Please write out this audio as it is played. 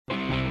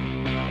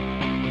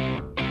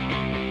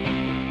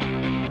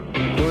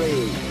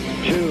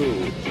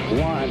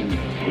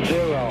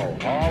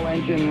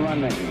engine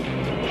running.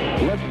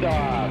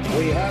 Liftoff.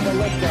 We have a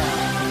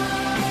liftoff.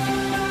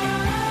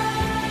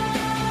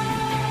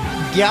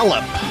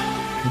 Gallup,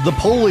 the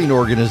polling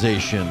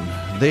organization,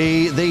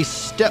 they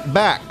stepped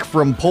back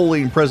from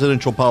polling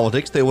presidential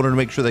politics. They wanted to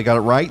make sure they got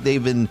it right.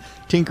 They've been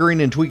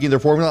tinkering and tweaking their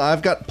formula.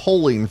 I've got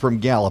polling from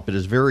Gallup. It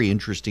is very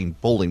interesting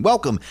polling.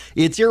 Welcome.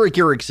 It's Eric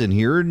Erickson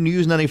here,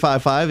 News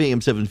 95.5, AM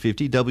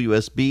 750,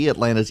 WSB,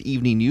 Atlanta's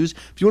Evening News.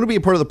 If you want to be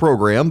a part of the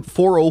program,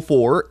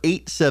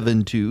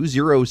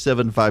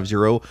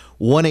 404-872-0750,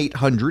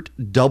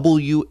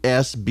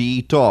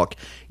 1-800-WSB Talk.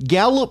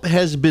 Gallup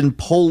has been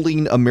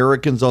polling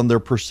Americans on their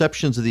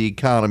perceptions of the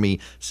economy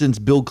since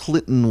Bill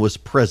Clinton was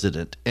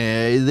president.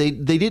 They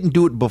didn't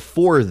do it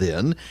before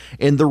then,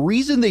 and the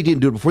reason they didn't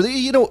do it before,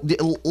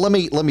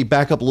 let me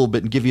back up a little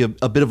bit and give you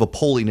a bit of a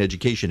polling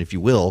education, if you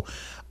will.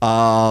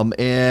 And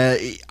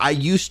I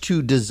used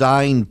to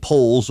design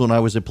polls when I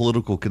was a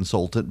political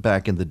consultant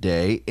back in the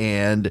day,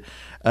 and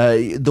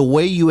the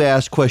way you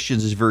ask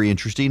questions is very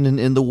interesting,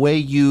 and the way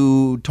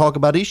you talk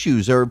about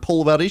issues or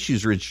poll about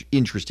issues are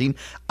interesting.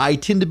 I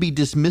tend to be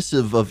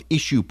dismissive of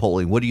issue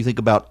polling. What do you think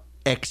about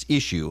X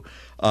issue?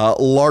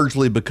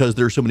 Largely because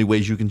there are so many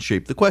ways you can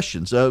shape the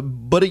questions.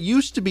 But it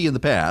used to be in the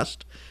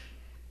past,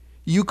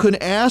 you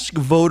could ask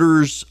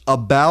voters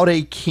about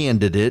a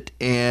candidate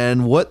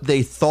and what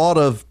they thought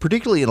of,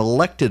 particularly an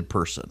elected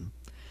person,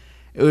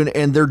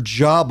 and their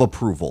job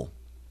approval.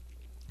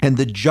 And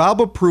the job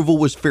approval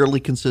was fairly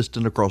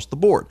consistent across the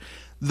board.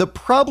 The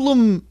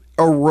problem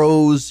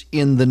arose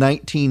in the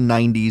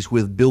 1990s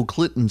with Bill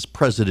Clinton's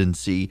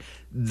presidency,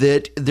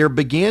 that there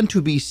began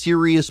to be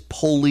serious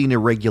polling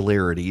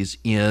irregularities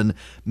in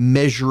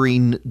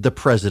measuring the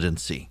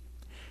presidency.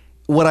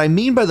 What I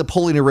mean by the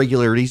polling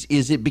irregularities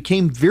is it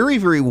became very,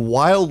 very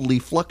wildly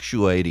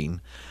fluctuating.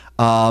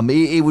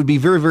 It would be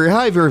very, very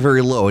high, very,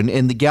 very low.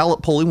 And the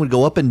Gallup polling would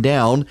go up and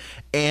down.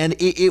 And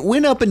it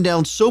went up and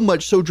down so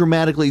much, so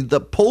dramatically, the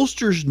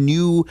pollsters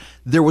knew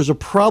there was a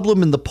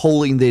problem in the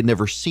polling they'd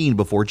never seen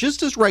before.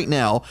 Just as right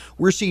now,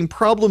 we're seeing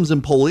problems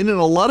in polling, and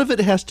a lot of it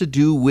has to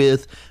do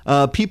with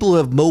people who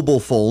have mobile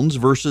phones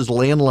versus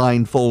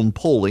landline phone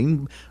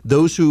polling.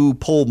 Those who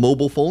poll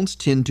mobile phones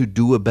tend to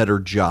do a better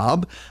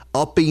job.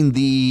 Upping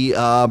the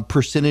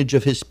percentage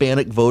of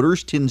Hispanic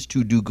voters tends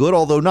to do good,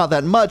 although not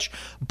that much.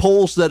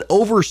 Polls that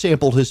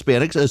oversampled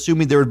Hispanics,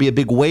 assuming there would be a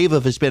big wave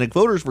of Hispanic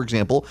voters, for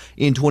example,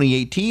 in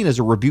 2018 as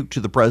a rebuke to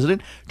the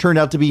president, turned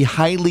out to be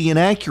highly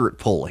inaccurate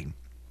polling.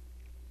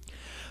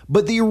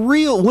 But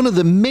one of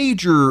the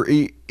major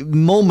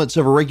moments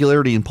of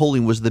irregularity in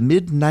polling was the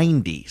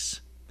mid-90s.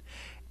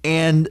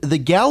 And the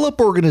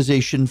Gallup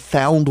organization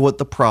found what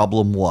the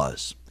problem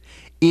was.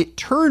 It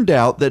turned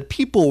out that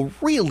people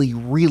really,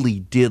 really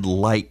did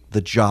like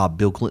the job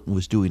Bill Clinton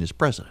was doing as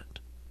president.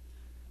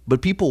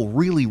 But people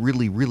really,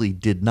 really, really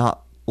did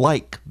not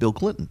like Bill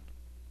Clinton.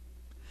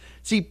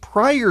 See,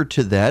 prior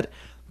to that,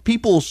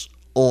 people's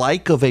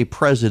like of a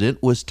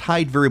president was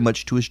tied very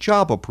much to his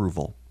job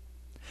approval.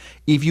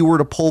 If you were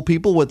to poll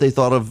people what they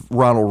thought of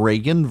Ronald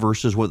Reagan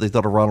versus what they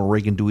thought of Ronald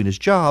Reagan doing his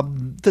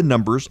job, the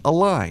numbers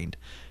aligned.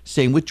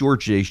 Same with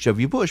George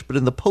H.W. Bush. But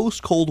in the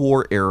post-Cold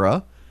War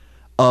era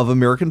of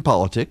American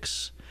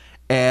politics,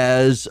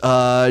 as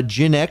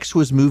Gen X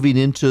was moving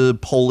into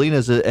polling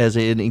as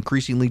an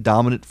increasingly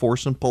dominant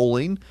force in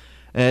polling,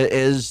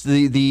 as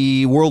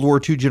the World War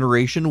II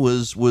generation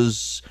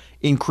was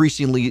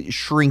increasingly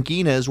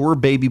shrinking, as were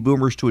baby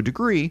boomers to a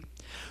degree,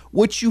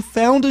 what you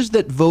found is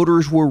that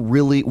voters were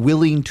really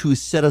willing to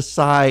set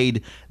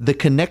aside the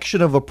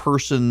connection of a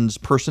person's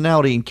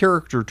personality and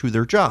character to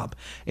their job.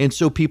 And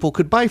so people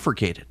could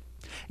bifurcate it.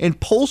 And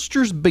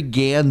pollsters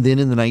began then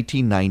in the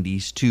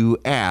 1990s to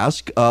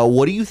ask,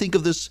 what do you think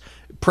of this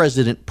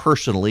president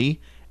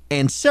personally?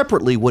 And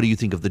separately, what do you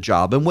think of the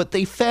job? And what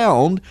they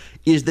found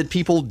is that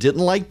people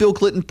didn't like Bill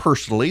Clinton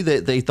personally.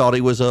 They thought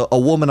he was a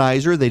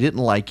womanizer. They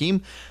didn't like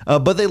him.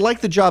 But they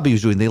liked the job he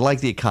was doing. They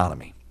liked the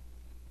economy.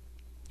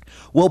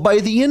 Well, by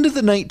the end of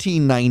the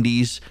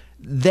 1990s,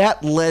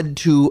 that led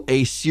to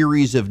a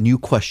series of new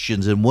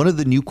questions. And one of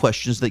the new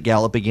questions that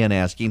Gallup began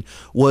asking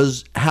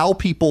was how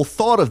people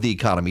thought of the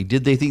economy.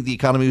 Did they think the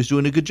economy was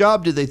doing a good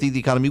job? Did they think the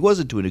economy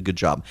wasn't doing a good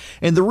job?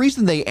 And the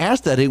reason they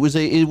asked that, it was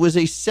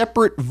a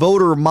separate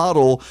voter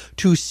model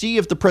to see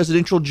if the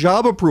presidential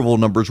job approval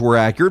numbers were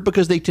accurate,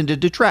 because they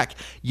tended to track.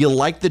 You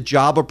like the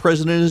job a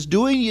president is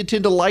doing, you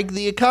tend to like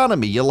the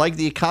economy. You like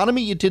the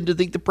economy, you tend to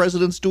think the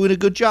president's doing a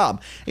good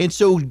job. And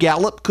so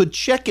Gallup could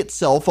check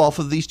itself off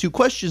of these two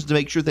questions to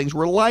make sure things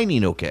were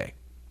aligning okay.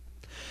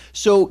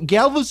 So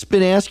Gallup's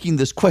been asking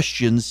this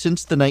question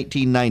since the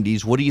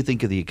 1990s. What do you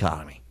think of the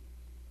economy?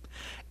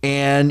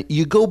 And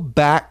you go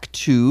back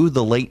to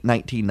the late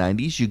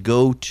 1990s, you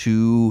go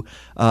to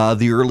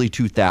the early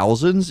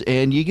 2000s,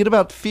 and you get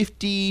about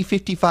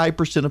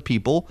 55% of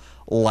people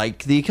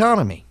like the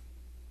economy.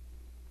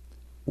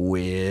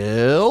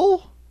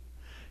 Well,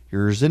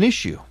 here's an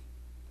issue.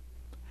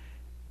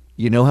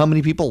 You know how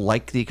many people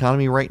like the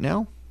economy right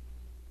now?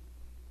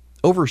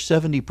 Over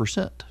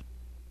 70%.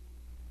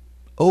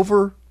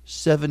 Over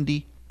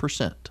 70%.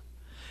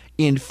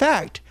 In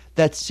fact,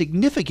 That's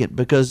significant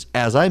because,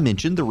 as I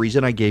mentioned, the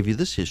reason I gave you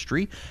this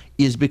history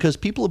is because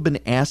people have been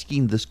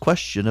asking this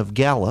question of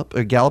Gallup,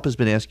 or Gallup has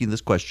been asking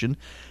this question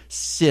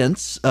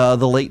since the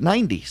late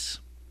 90s.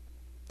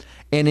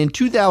 And in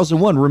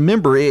 2001,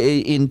 remember,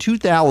 in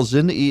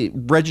 2000, it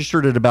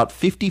registered at about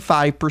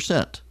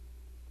 55%.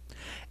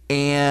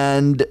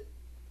 And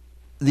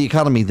the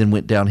economy then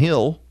went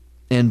downhill.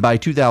 And by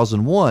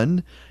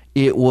 2001,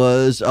 it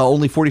was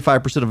only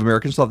 45% of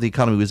Americans thought the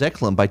economy was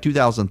excellent. By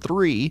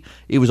 2003,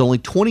 it was only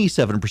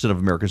 27% of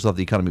Americans thought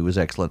the economy was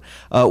excellent.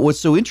 What's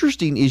so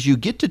interesting is you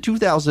get to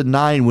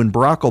 2009 when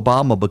Barack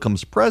Obama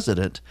becomes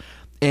president,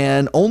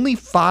 and only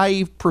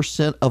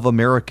 5% of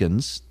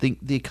Americans think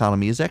the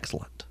economy is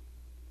excellent.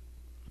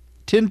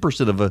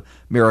 10% of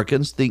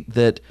Americans think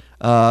that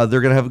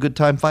they're going to have a good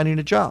time finding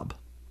a job.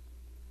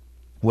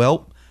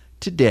 Well,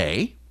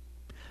 today,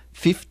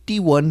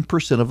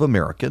 51% of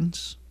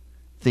Americans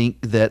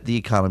think that the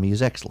economy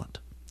is excellent.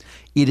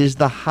 It is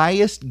the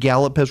highest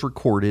Gallup has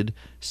recorded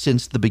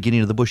since the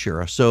beginning of the Bush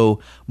era.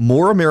 So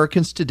more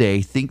Americans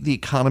today think the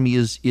economy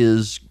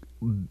is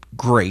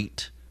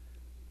great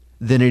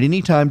than at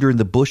any time during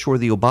the Bush or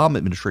the Obama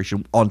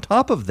administration. On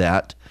top of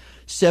that,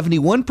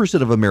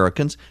 71% of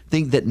Americans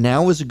think that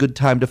now is a good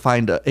time to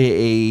find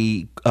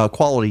a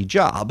quality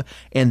job,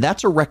 and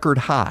that's a record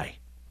high.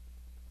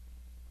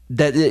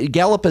 That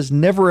Gallup has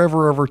never,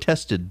 ever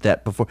tested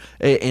that before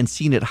and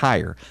seen it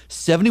higher.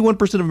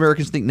 71% of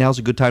Americans think now's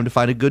a good time to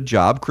find a good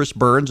job. Chris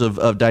Burns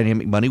of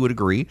Dynamic Money would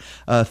agree.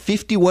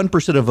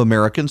 51% of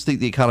Americans think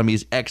the economy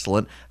is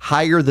excellent.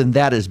 Higher than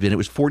that has been. It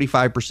was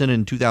 45%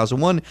 in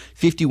 2001,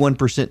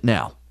 51%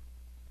 now.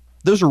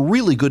 Those are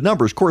really good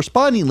numbers.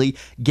 Correspondingly,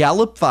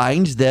 Gallup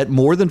finds that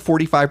more than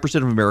 45%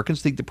 of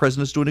Americans think the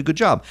president's doing a good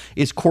job.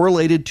 It's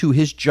correlated to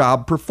his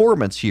job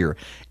performance here.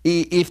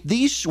 If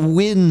these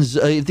wins,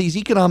 if these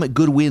economic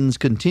good wins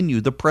continue,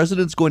 the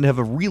president's going to have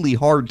a really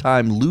hard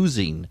time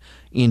losing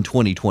in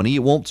 2020. It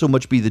won't so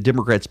much be the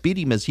Democrats beat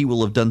him as he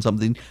will have done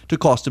something to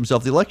cost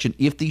himself the election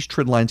if these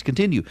trend lines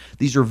continue.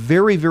 These are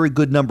very, very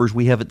good numbers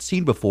we haven't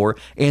seen before,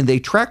 and they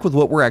track with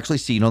what we're actually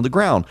seeing on the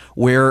ground,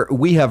 where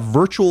we have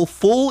virtual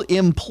full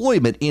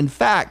employment. In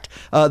fact,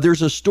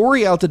 there's a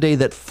story out today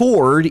that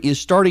Ford is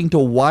starting to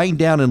wind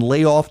down and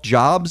lay off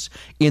jobs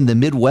in the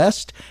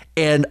Midwest,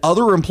 and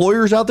other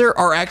employers out there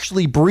are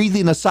actually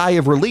breathing a sigh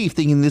of relief,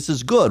 thinking this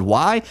is good.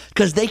 Why?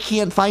 Because they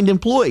can't find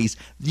employees.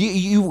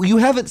 You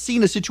haven't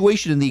seen a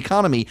situation in the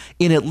economy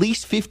in at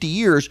least 50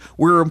 years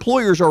where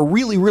employers are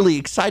really, really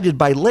excited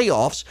by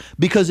layoffs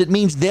because it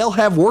means they'll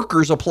have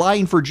workers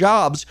applying for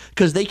jobs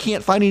because they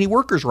can't find any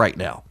workers right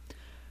now.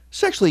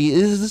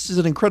 This is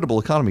an incredible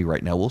economy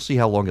right now. We'll see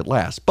how long it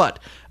lasts. But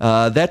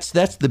that's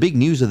the big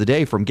news of the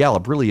day from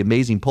Gallup. Really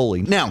amazing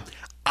polling. Now,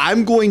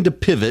 I'm going to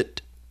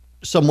pivot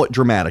somewhat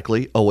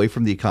dramatically away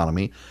from the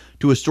economy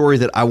to a story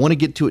that I want to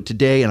get to it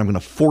today, and I'm going to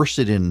force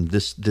it in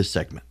this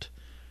segment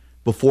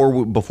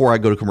before I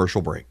go to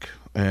commercial break.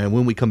 And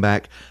when we come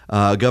back,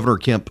 Governor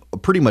Kemp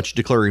pretty much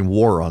declaring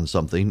war on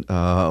something.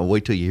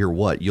 Wait till you hear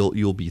what.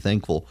 You'll be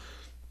thankful.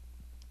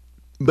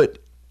 But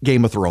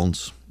Game of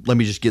Thrones. Let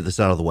me just get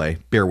this out of the way.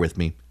 Bear with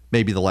me.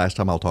 Maybe the last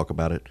time I'll talk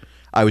about it.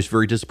 I was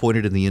very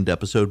disappointed in the end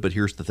episode, but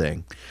here's the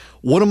thing.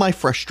 One of my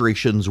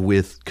frustrations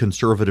with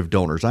conservative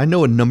donors, I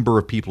know a number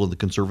of people in the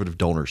conservative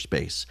donor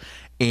space,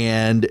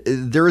 and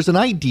there is an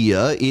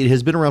idea, it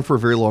has been around for a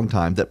very long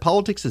time, that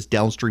politics is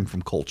downstream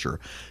from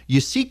culture.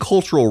 You see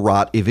cultural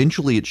rot,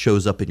 eventually it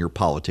shows up in your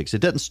politics.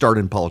 It doesn't start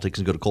in politics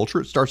and go to culture.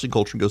 It starts in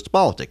culture and goes to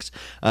politics.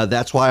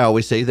 That's why I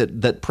always say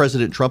that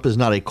President Trump is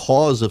not a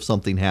cause of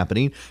something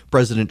happening.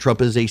 President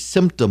Trump is a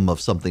symptom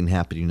of something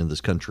happening in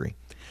this country.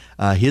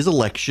 His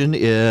election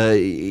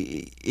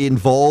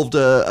involved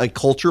a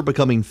culture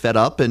becoming fed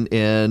up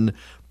and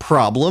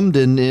problemed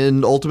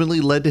and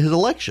ultimately led to his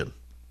election.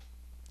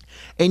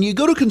 And you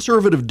go to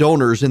conservative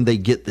donors and they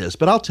get this.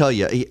 But I'll tell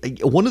you,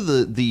 one of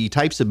the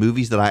types of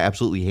movies that I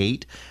absolutely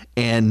hate,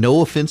 and no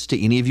offense to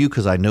any of you,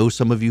 because I know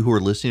some of you who are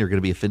listening are going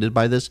to be offended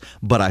by this,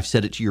 but I've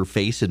said it to your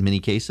face in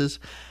many cases,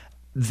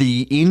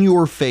 the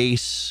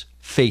in-your-face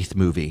faith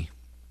movie.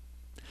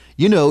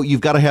 You know,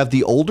 you've got to have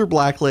the older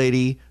black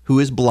lady who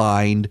is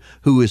blind,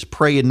 who is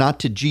praying not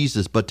to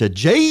Jesus, but to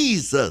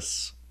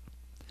Jesus.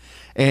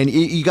 And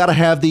you got to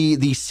have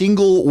the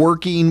single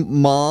working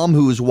mom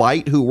who is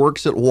white, who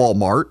works at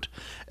Walmart,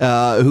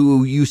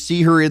 who you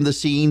see her in the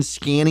scene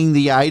scanning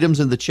the items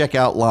in the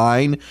checkout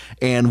line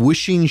and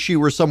wishing she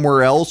were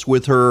somewhere else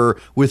with her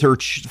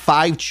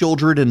 5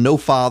 children and no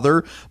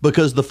father,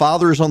 because the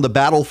father is on the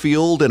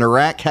battlefield in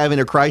Iraq having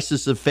a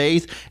crisis of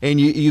faith,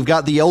 and you've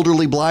got the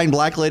elderly blind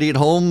black lady at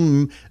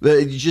home.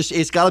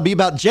 It's got to be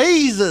about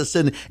Jesus,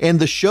 and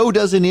the show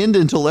doesn't end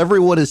until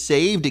everyone is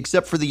saved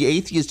except for the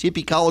atheist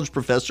hippie college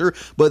professor.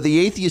 But the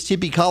atheist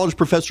hippie college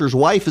professor's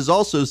wife is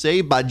also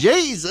saved by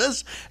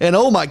Jesus. And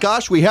oh my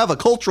gosh, we have a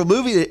cultural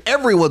movie that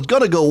everyone's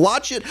going to go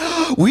watch it.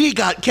 We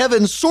got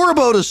Kevin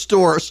Sorbo to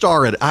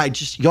star it.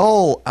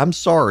 I'm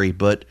sorry,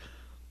 but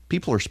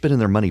people are spending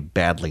their money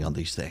badly on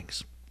these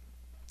things.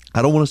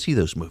 I don't want to see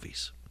those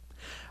movies.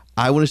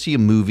 I want to see a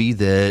movie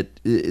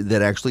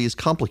that actually is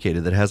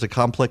complicated, that has a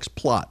complex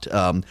plot,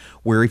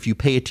 where if you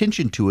pay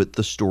attention to it,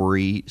 the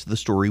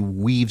story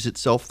weaves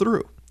itself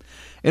through.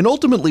 And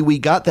ultimately, we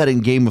got that in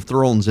Game of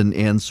Thrones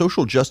and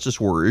Social Justice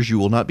Warriors. You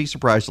will not be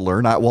surprised to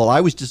learn. While I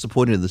was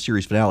disappointed in the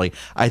series finale,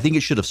 I think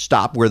it should have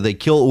stopped where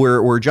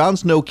where Jon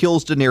Snow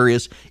kills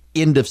Daenerys.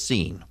 End of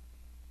scene,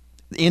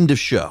 end of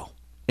show,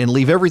 and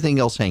leave everything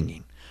else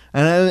hanging.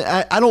 And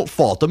I don't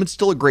fault them. It's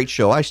still a great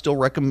show. I still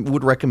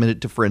would recommend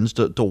it to friends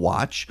to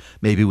watch,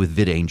 maybe with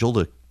VidAngel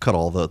to cut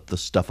all the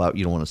stuff out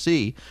you don't want to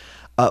see.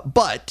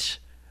 But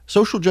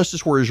Social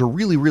Justice Warriors are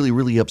really, really,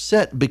 really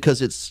upset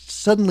because it's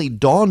suddenly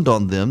dawned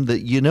on them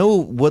that, you know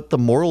what the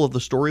moral of the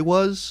story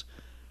was?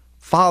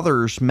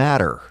 Fathers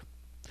matter.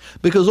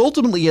 Because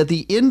ultimately, at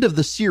the end of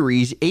the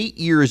series, 8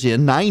 years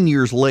in, 9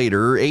 years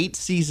later, 8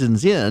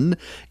 seasons in,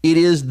 it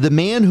is the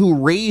man who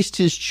raised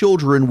his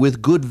children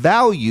with good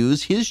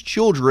values. His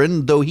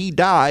children, though he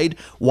died,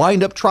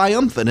 wind up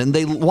triumphant. And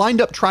they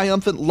wind up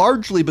triumphant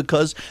largely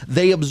because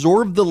they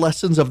absorbed the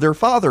lessons of their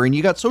father. And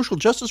you got social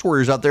justice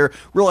warriors out there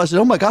realizing,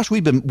 oh my gosh,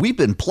 we've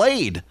been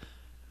played.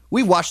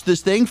 We watched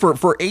this thing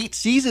for 8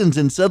 seasons,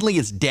 and suddenly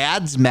it's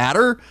dads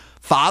matter,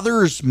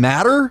 fathers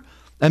matter.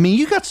 I mean,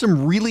 you got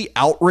some really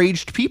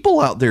outraged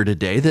people out there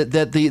today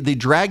that the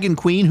Dragon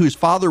Queen, whose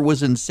father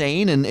was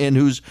insane and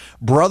whose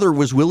brother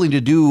was willing to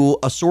do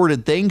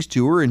assorted things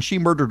to her, and she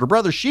murdered her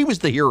brother. She was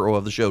the hero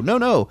of the show.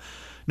 No,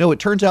 it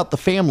turns out the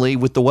family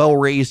with the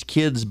well-raised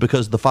kids,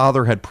 because the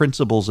father had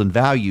principles and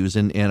values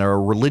and a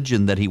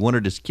religion that he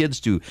wanted his kids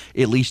to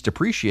at least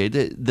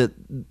appreciate,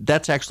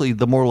 that's actually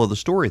the moral of the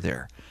story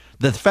there.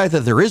 The fact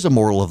that there is a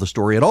moral of the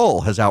story at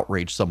all has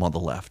outraged some on the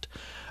left.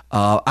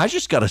 I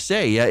just got to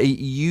say,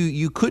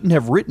 you couldn't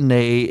have written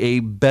a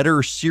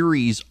better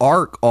series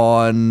arc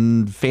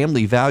on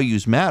family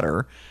values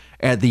matter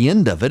at the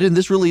end of it. And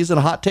this really isn't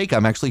a hot take.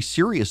 I'm actually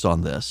serious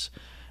on this.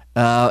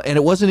 And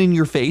it wasn't in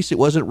your face. It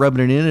wasn't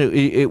rubbing it in.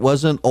 It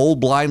wasn't old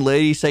blind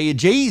lady saying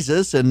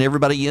Jesus and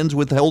everybody ends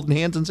with holding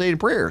hands and saying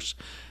prayers.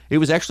 It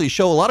was actually a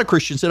show a lot of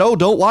Christians said, oh,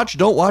 don't watch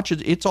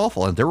it. It's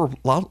awful. And there were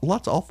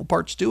lots of awful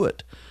parts to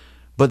it.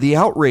 But the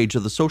outrage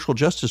of the social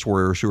justice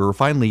warriors who are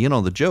finally in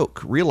on the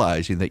joke,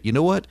 realizing that, you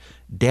know what,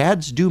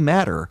 dads do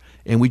matter,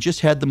 and we just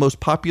had the most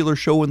popular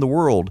show in the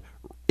world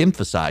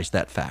emphasize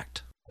that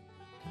fact.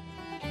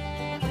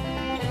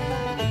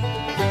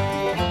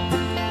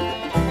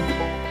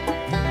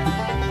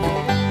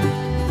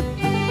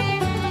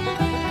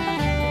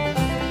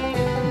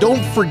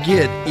 Don't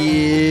forget,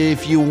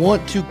 if you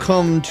want to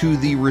come to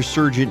the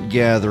Resurgent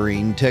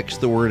Gathering,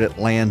 text the word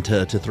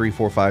Atlanta to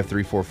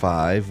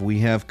 345-345. We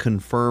have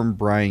confirmed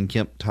Brian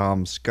Kemp,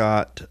 Tim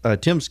Scott,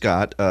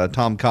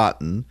 Tom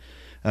Cotton.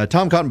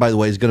 Tom Cotton, by the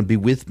way, is going to be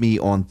with me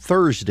on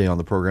Thursday on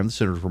the program, the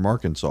Senator from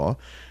Arkansas.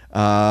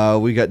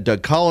 We got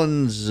Doug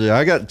Collins.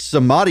 I got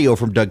some audio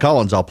from Doug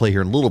Collins I'll play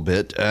here in a little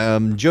bit.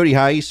 Jody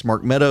Heiss,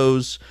 Mark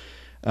Meadows,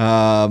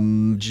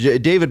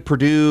 David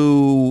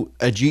Perdue,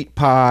 Ajit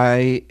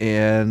Pai,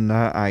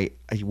 and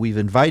we've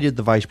invited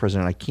the vice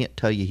president. I can't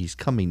tell you he's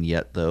coming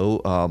yet,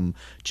 though.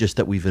 Just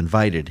that we've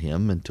invited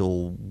him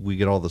until we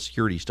get all the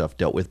security stuff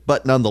dealt with.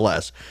 But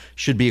nonetheless,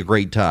 should be a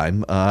great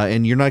time.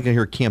 And you're not going to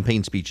hear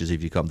campaign speeches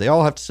if you come. They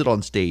all have to sit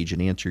on stage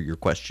and answer your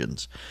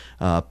questions.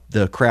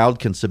 The crowd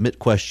can submit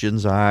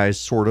questions. I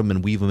sort them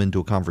and weave them into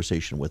a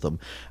conversation with them.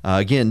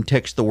 Again,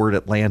 text the word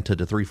Atlanta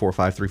to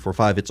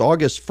 345-345. It's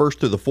August 1st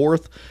through the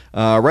 4th.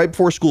 Right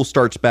before school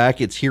starts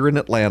back. It's here in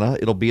Atlanta.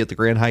 It'll be at the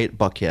Grand Hyatt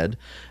Buckhead.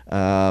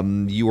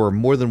 You are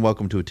more than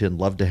welcome to attend.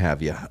 Love to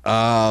have you.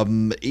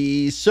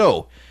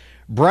 So,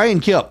 Brian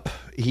Kemp,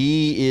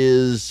 he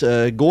is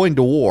going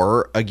to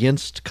war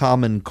against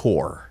Common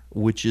Core,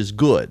 which is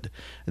good.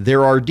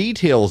 There are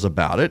details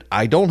about it.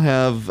 I don't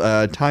have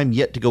time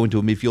yet to go into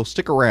them. If you'll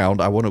stick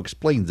around, I want to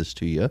explain this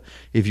to you.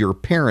 If you're a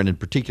parent in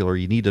particular,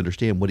 you need to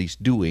understand what he's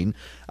doing.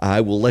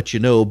 I will let you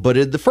know. But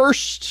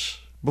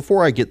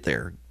before I get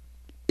there,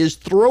 is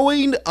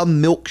throwing a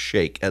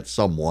milkshake at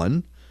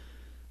someone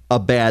a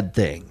bad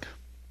thing?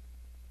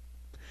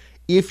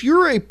 If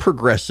you're a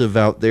progressive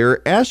out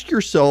there, ask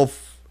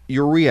yourself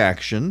your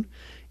reaction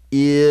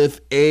if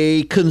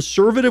a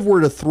conservative were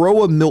to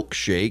throw a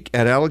milkshake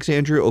at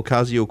Alexandria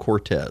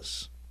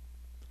Ocasio-Cortez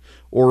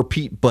or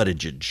Pete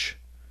Buttigieg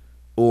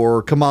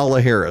or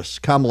Kamala Harris,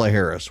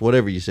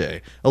 whatever you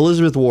say,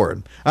 Elizabeth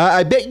Warren.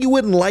 I bet you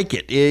wouldn't like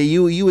it.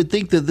 You would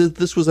think that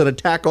this was an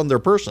attack on their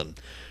person.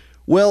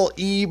 Well,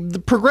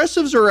 the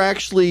progressives are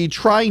actually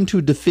trying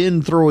to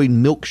defend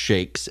throwing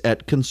milkshakes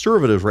at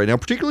conservatives right now,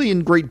 particularly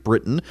in Great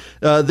Britain.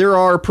 There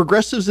are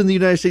progressives in the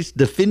United States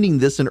defending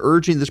this and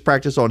urging this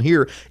practice on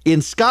here.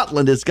 In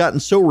Scotland, it's gotten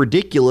so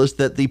ridiculous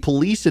that the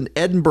police in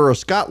Edinburgh,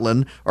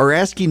 Scotland, are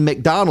asking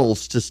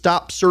McDonald's to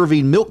stop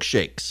serving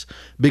milkshakes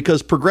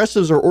because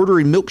progressives are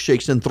ordering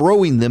milkshakes and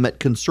throwing them at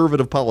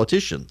conservative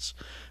politicians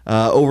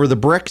over the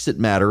Brexit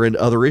matter and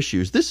other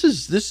issues. This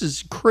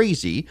is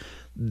crazy.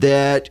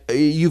 That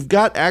you've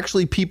got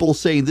actually people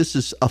saying this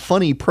is a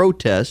funny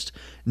protest,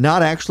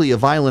 not actually a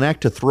violent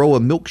act to throw a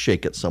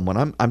milkshake at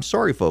someone. I'm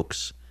sorry,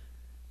 folks.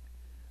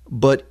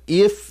 But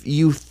if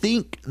you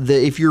think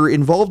that if you're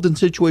involved in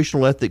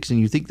situational ethics and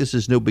you think this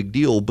is no big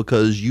deal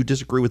because you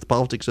disagree with the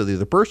politics of the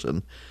other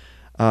person,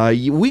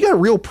 we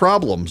got real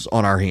problems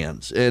on our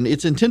hands, and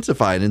it's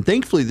intensified. And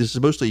thankfully, this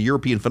is mostly a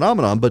European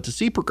phenomenon. But to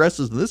see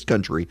progressives in this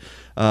country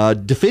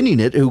defending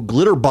it, who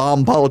glitter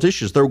bomb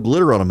politicians, throw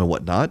glitter on them and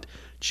whatnot,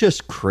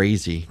 just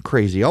crazy,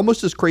 crazy.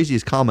 Almost as crazy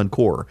as Common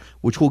Core,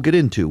 which we'll get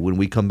into when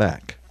we come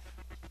back.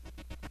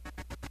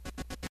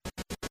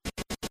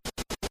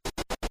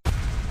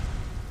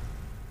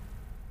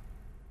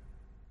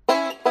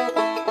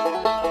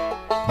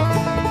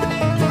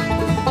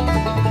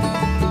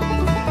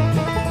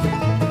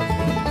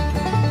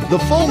 The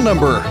phone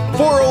number,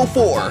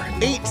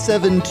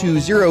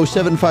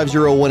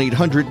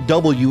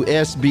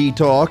 404-8720-750-1-800-WSB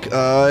Talk.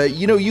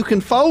 You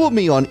can follow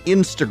me on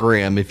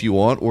Instagram if you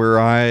want, where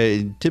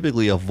I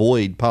typically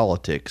avoid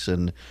politics,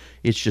 and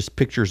it's just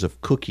pictures of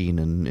cooking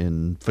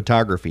and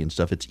photography and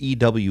stuff. It's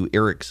E.W.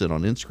 Erickson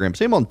on Instagram.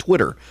 Same on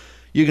Twitter.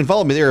 You can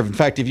follow me there. In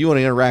fact, if you want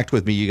to interact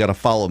with me, you got to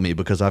follow me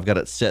because I've got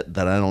it set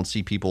that I don't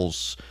see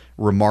people's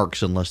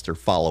remarks unless they're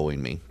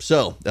following me.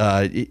 So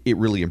it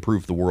really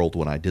improved the world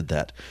when I did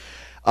that.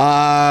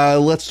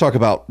 Let's talk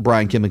about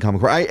Brian Kemp and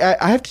Common Core. I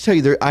have to tell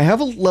you, I have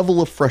a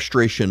level of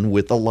frustration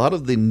with a lot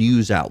of the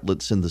news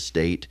outlets in the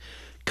state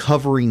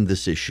covering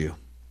this issue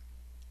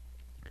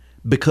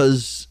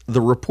because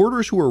the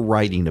reporters who are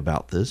writing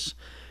about this,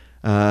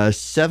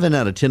 7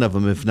 out of 10 of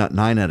them, if not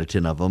 9 out of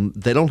 10 of them,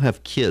 they don't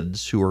have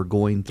kids who are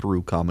going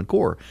through Common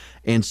Core.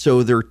 And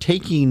so they're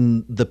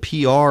taking the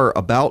PR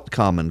about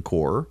Common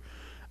Core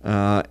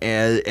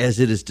as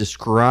it is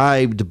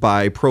described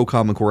by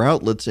pro-Common Core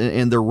outlets,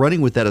 and they're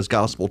running with that as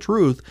gospel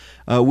truth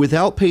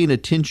without paying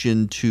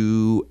attention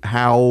to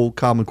how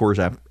Common Core is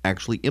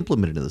actually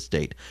implemented in the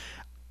state.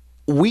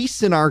 We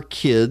sent our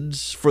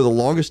kids for the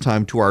longest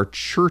time to our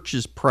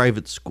church's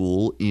private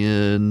school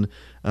in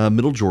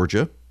Middle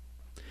Georgia,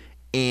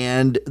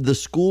 and the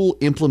school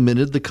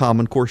implemented the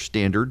Common Core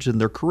standards in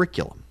their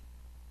curriculum.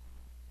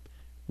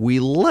 We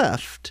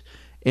left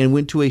and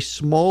went to a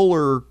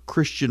smaller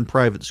Christian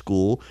private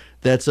school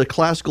that's a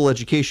classical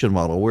education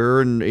model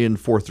where in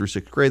 4th through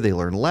 6th grade they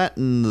learn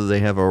Latin, they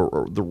have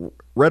the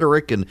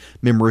rhetoric and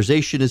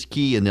memorization is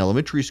key in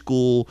elementary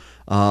school,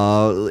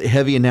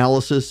 heavy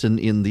analysis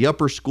in the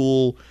upper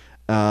school,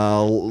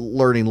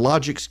 learning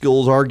logic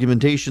skills,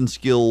 argumentation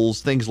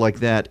skills, things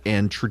like that,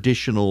 and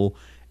traditional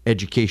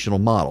educational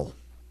model.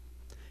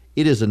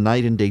 It is a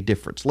night and day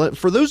difference.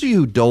 For those of you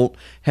who don't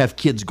have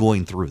kids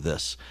going through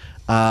this,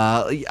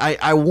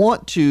 I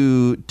want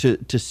to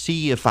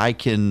see if I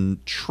can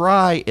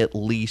try at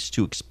least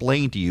to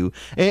explain to you.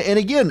 And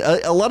again,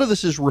 a lot of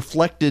this is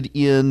reflected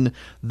in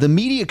the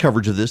media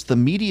coverage of this. The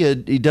media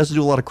doesn't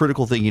do a lot of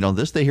critical thinking on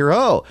this. They hear,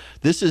 oh,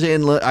 this is,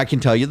 and I can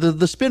tell you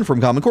the spin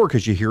from Common Core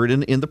because you hear it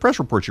in the press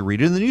reports, you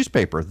read it in the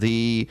newspaper.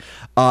 The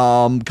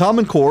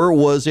Common Core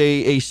was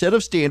a set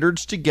of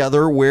standards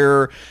together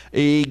where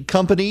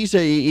companies,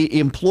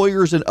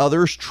 employers, and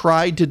others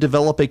tried to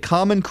develop a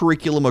common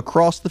curriculum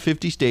across the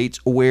 50 states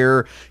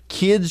where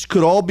kids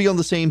could all be on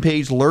the same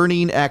page,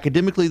 learning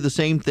academically the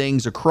same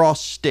things across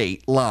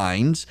state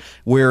lines,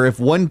 where if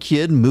one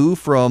kid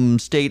moved from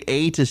state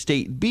A to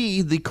state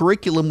B, the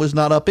curriculum was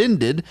not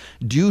upended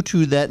due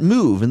to that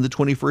move. In the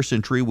 21st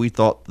century, we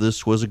thought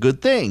this was a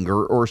good thing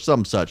or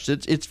some such.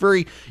 It's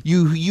very,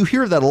 you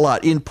hear that a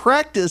lot. In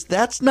practice,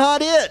 that's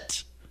not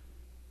it.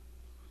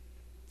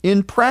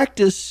 In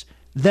practice,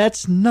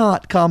 that's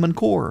not Common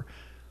Core.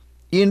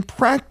 In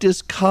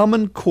practice,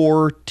 Common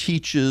Core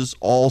teaches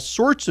all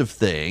sorts of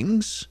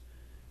things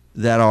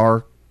that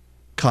are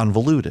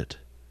convoluted.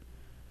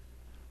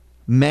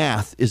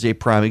 Math is a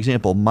prime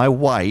example. My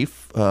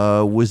wife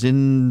was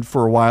in,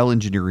 for a while,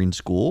 engineering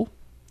school,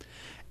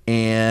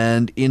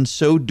 and in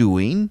so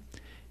doing,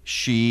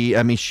 she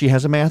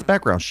has a math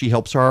background. She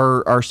helps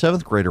our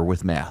 7th grader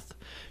with math.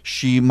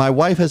 My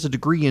wife has a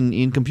degree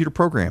in computer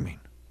programming.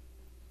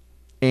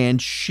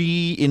 And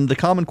she, in the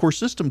Common Core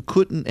system,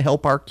 couldn't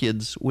help our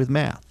kids with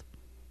math.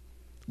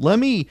 Let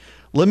me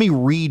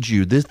read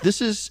you.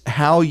 This is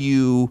how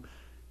you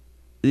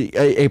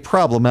a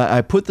problem.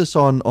 I put this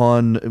on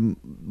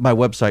my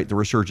website, The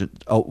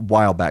Resurgent, a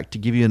while back to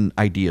give you an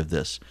idea of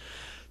this.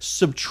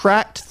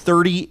 Subtract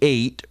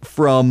 38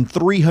 from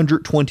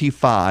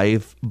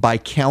 325 by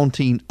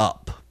counting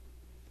up.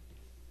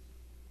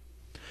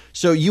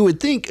 So you would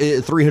think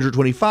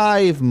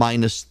 325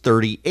 minus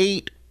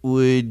 38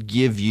 would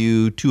give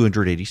you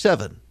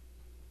 287.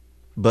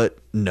 But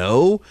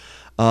no,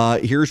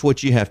 here's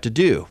what you have to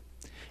do.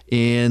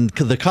 In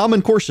the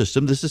Common Core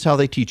system, this is how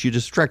they teach you to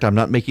subtract. I'm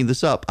not making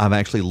this up. I'm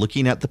actually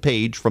looking at the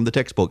page from the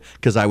textbook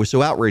because I was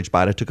so outraged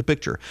by it, I took a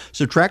picture.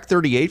 Subtract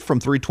 38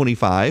 from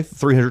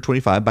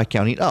 325 by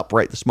counting up,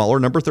 right? The smaller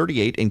number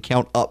 38 and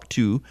count up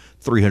to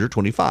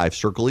 325.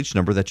 Circle each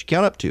number that you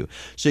count up to.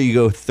 So you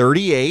go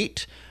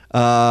 38,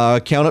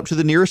 count up to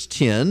the nearest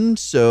 10.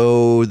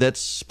 So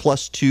that's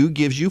plus 2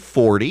 gives you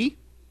 40.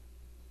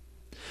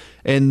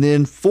 And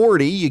then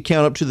 40, you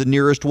count up to the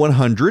nearest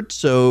 100.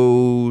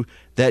 So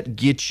That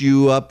gets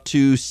you up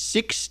to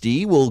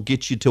 60, will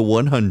get you to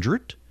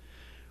 100.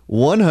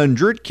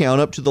 100,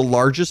 count up to the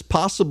largest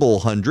possible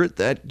 100.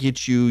 That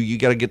gets you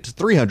got to get to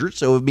 300,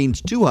 so it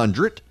means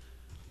 200.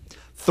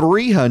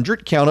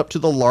 300, count up to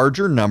the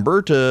larger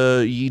number.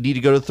 You need to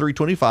go to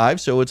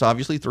 325, so it's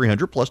obviously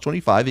 300 plus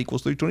 25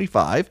 equals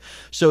 325.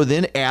 So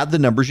then add the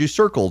numbers you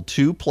circled.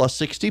 2 plus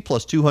 60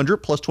 plus 200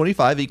 plus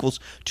 25 equals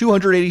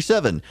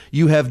 287.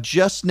 You have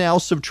just now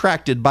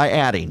subtracted by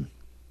adding.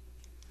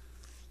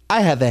 I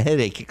have a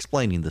headache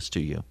explaining this to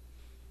you.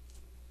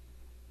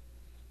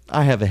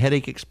 I have a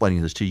headache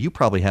explaining this to you. You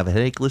probably have a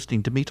headache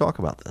listening to me talk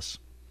about this.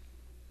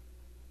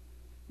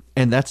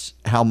 And that's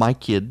how my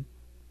kid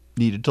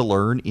needed to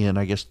learn in,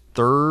 I guess,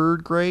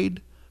 3rd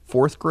grade,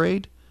 4th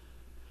grade,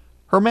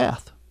 her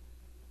math.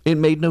 It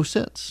made no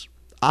sense.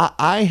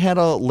 I had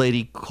a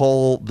lady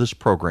call this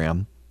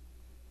program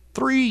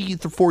 3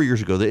 to 4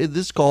 years ago.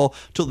 This call,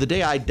 till the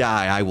day I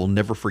die, I will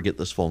never forget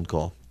this phone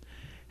call.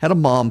 Had a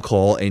mom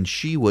call, and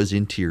she was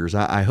in tears.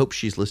 I hope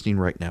she's listening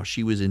right now.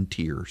 She was in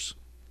tears.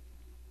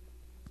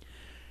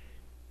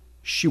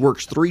 She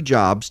works 3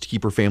 jobs to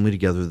keep her family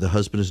together. The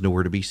husband is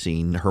nowhere to be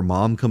seen. Her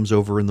mom comes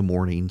over in the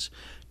mornings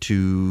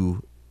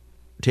to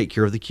take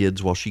care of the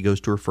kids while she goes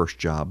to her first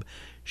job.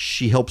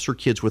 She helps her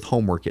kids with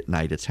homework at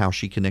night. It's how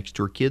she connects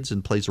to her kids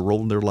and plays a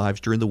role in their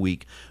lives during the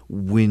week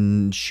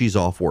when she's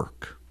off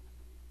work.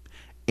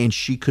 And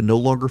she could no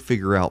longer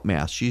figure out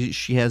math.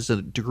 She has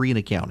a degree in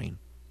accounting.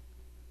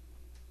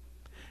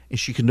 And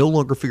she could no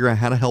longer figure out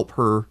how to help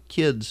her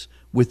kids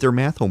with their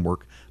math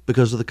homework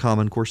because of the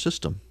Common Core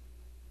system,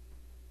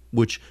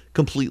 which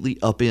completely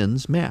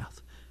upends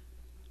math.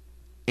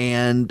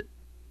 And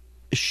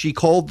she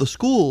called the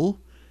school,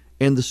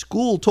 and the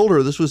school told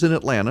her, this was in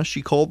Atlanta,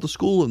 she called the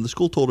school, and the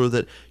school told her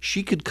that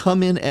she could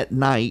come in at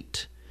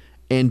night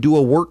and do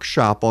a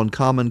workshop on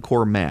Common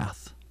Core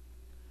math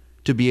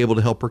to be able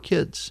to help her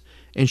kids.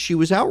 And she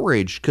was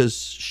outraged because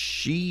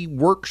she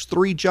works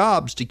 3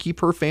 jobs to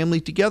keep her family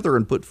together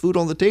and put food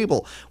on the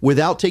table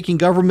without taking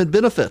government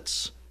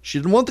benefits. She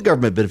didn't want the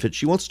government benefits.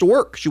 She wants to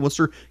work. She wants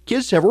her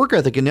kids to have work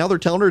ethic. And now they're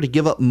telling her to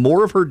give up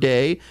more of her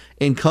day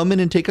and come in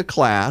and take a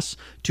class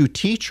to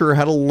teach her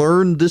how to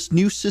learn this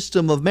new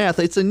system of math.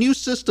 It's a new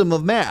system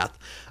of math.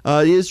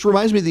 This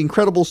reminds me of the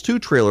Incredibles 2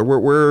 trailer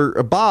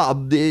where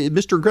Bob,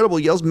 Mr. Incredible,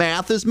 yells,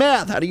 "Math is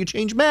math. How do you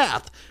change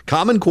math?"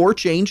 Common Core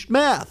changed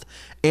math.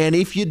 And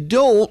if you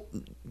don't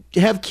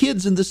have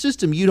kids in the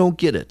system, you don't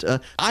get it.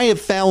 I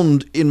have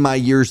found in my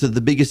years that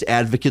the biggest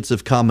advocates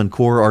of Common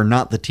Core are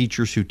not the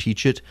teachers who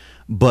teach it,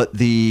 but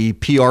the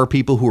PR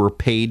people who are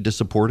paid to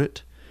support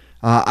it.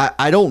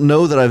 I don't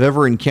know that I've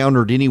ever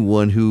encountered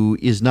anyone who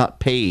is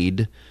not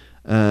paid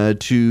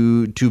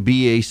to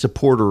be a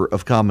supporter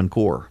of Common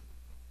Core.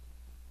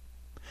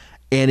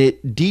 And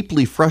it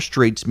deeply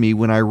frustrates me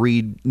when I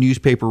read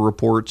newspaper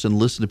reports and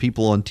listen to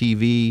people on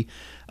TV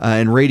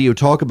and radio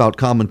talk about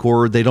Common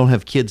Core. They don't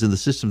have kids in the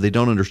system. They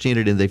don't understand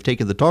it, and they've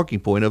taken the talking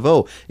point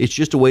of, it's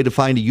just a way to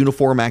find a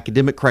uniform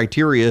academic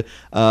criteria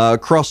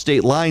across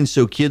state lines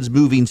so kids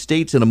moving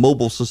states in a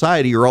mobile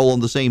society are all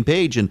on the same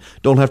page and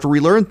don't have to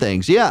relearn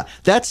things. Yeah,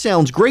 that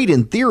sounds great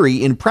in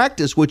theory. In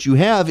practice, what you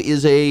have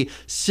is a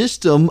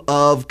system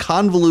of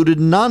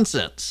convoluted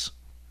nonsense.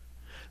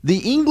 The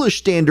English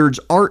standards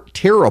aren't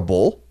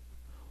terrible,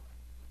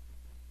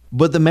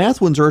 but the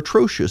math ones are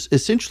atrocious.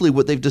 Essentially,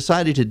 what they've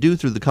decided to do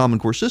through the Common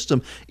Core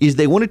system is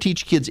they want to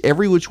teach kids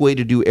every which way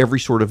to do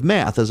every sort of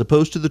math, as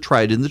opposed to the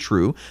tried and the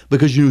true,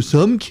 because,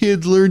 some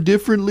kids learn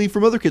differently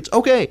from other kids.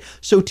 Okay,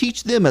 so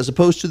teach them as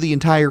opposed to the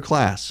entire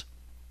class.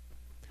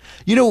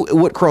 You know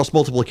what cross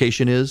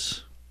multiplication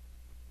is?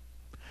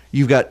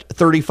 You've got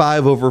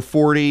 35 over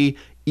 40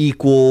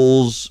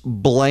 equals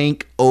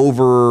blank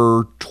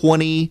over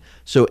 20,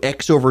 so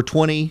x over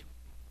 20.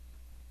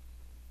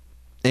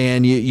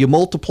 And you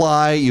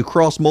multiply, you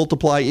cross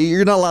multiply.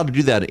 You're not allowed to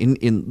do that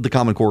in the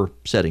Common Core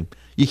setting.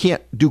 You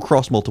can't do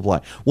cross multiply.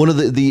 One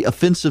of the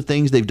offensive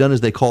things they've done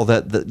is they call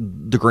that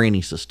the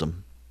granny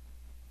system.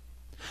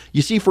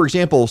 You see, for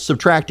example,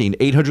 subtracting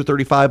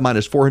 835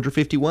 minus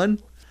 451.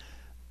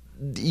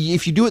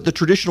 If you do it the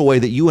traditional way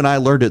that you and I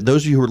learned it,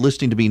 those of you who are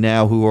listening to me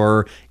now who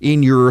are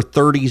in your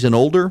 30s and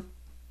older,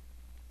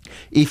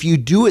 if you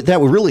do it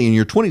that way, really in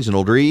your 20s and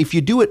older, if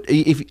you do it,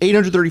 if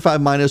 835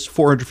 minus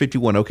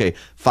 451, okay,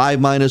 5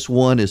 minus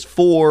 1 is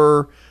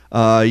 4,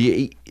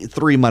 3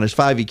 minus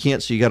 5 you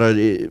can't, so you got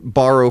to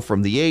borrow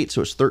from the 8,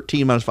 so it's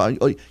 13 minus 5.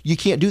 You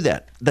can't do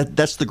that.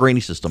 That's the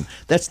granny system.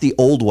 That's the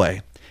old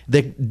way.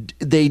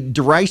 They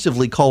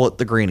derisively call it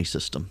the granny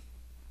system.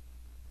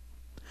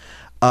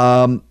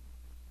 And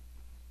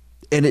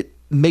it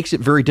makes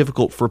it very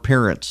difficult for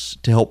parents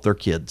to help their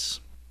kids.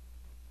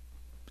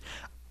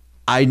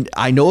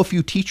 I know a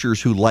few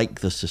teachers who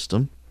like the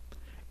system,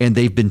 and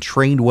they've been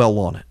trained well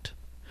on it,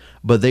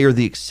 but they are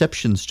the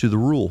exceptions to the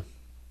rule.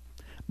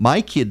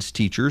 My kids'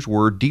 teachers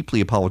were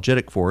deeply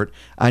apologetic for it.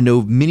 I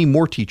know many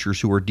more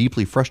teachers who are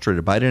deeply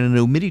frustrated by it, and I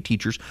know many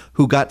teachers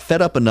who got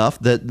fed up enough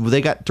that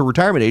they got to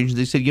retirement age and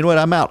they said, you know what,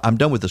 I'm out. I'm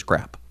done with this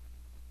crap.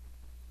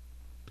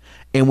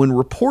 And when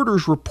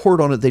reporters report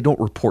on it, they don't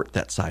report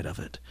that side of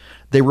it.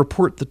 They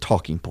report the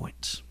talking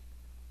points.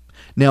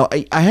 Now,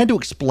 I had to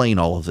explain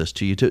all of this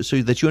to you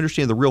so that you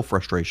understand the real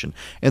frustration.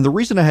 And the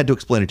reason I had to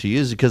explain it to you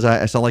is because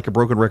I sound like a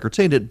broken record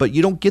saying it, but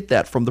you don't get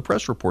that from the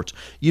press reports.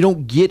 You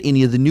don't get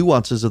any of the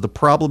nuances of the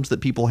problems that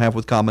people have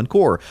with Common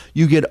Core.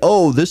 You get,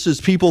 this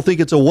is people think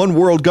it's a one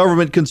world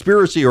government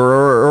conspiracy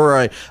or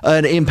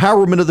an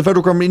empowerment of the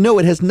federal government. No,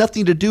 it has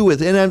nothing to do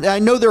with it. And I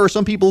know there are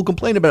some people who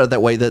complain about it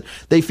that way, that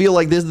they feel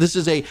like this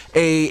is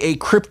a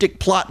cryptic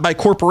plot by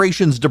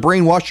corporations to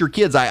brainwash your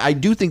kids. I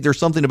do think there's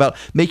something about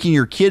making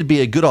your kid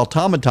be a good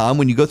automaton.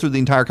 When you go through the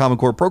entire Common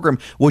Core program,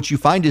 what you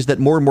find is that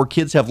more and more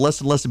kids have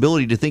less and less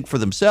ability to think for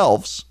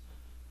themselves.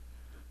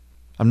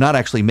 I'm not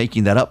actually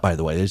making that up, by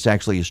the way. This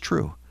actually is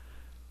true.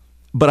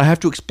 But I have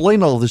to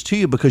explain all of this to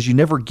you because you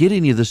never get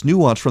any of this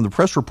nuance from the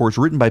press reports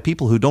written by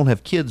people who don't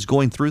have kids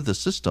going through the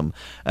system.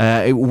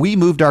 We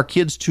moved our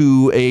kids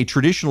to a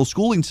traditional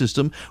schooling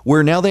system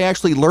where now they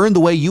actually learn the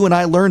way you and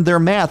I learned their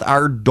math.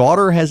 Our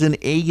daughter has an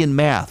A in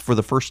math for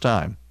the first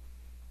time.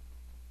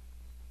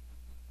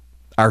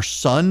 Our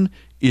son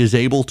is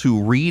able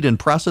to read and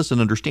process and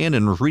understand,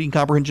 and reading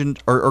comprehension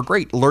are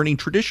great. Learning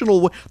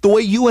traditional, the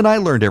way you and I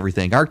learned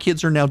everything. Our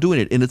kids are now doing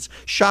it, and it's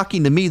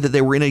shocking to me that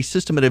they were in a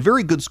system at a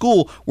very good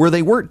school where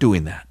they weren't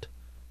doing that.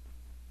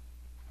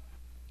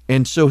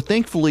 And so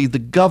thankfully, the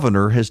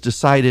governor has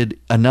decided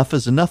enough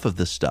is enough of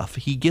this stuff.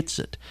 He gets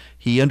it.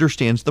 He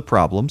understands the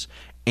problems,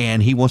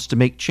 and he wants to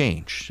make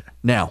change.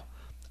 Now,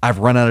 I've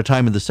run out of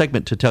time in the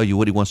segment to tell you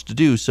what he wants to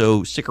do,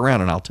 so stick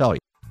around and I'll tell you.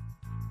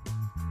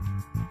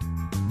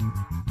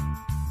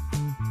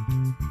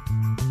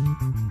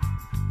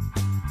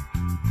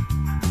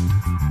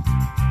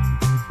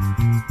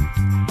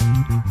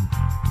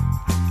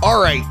 All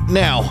right,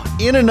 now,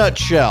 in a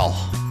nutshell,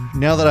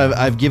 now that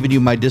I've given you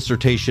my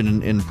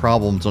dissertation and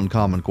problems on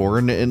Common Core,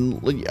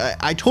 and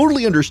I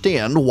totally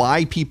understand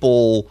why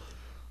people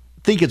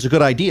think it's a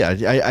good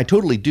idea. I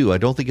totally do. I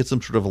don't think it's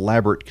some sort of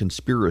elaborate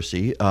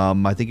conspiracy.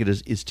 I think it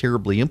is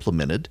terribly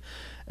implemented.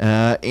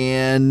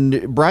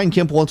 And Brian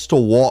Kemp wants to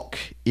walk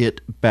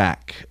it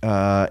back.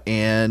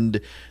 And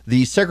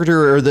the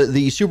secretary or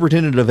the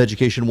superintendent of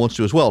education wants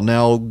to as well.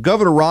 Now,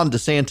 Governor Ron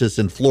DeSantis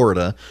in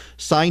Florida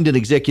signed an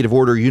executive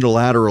order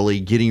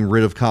unilaterally getting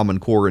rid of Common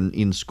Core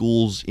in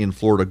schools in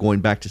Florida,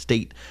 going back to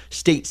state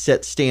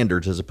set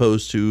standards as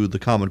opposed to the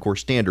Common Core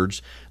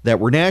standards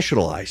that were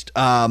nationalized.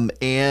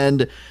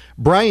 And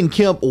Brian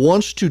Kemp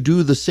wants to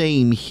do the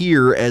same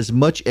here as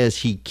much as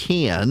he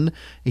can.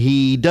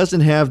 He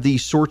doesn't have the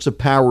sorts of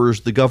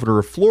powers the governor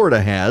of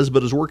Florida has,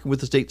 but is working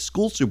with the state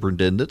school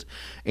superintendent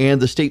and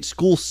the state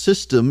school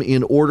system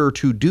in order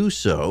to do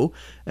so,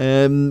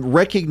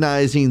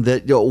 recognizing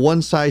that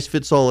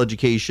one-size-fits-all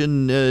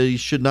education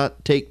should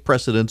not take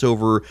precedence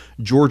over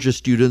Georgia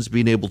students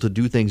being able to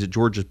do things at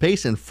Georgia's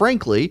pace, and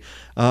frankly,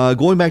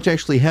 going back to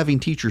actually having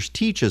teachers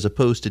teach as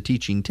opposed to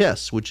teaching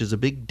tests, which is a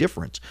big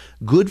difference.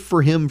 Good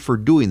for him for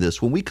doing this.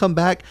 When we come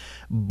back,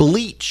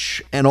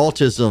 bleach and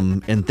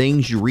autism and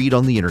things you read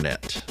on the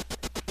internet.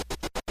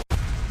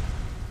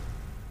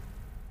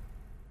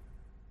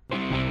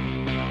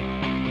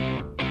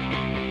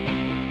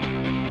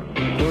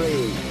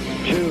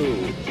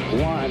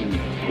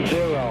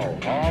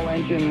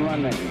 Engine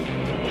running.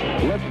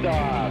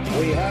 Liftoff.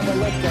 We have a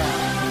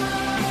liftoff.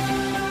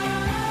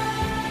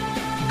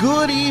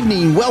 Good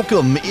evening.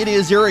 Welcome. It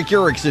is Eric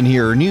Erickson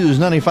here. News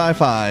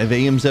 95.5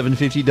 AM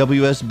 750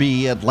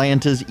 WSB,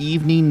 Atlanta's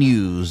Evening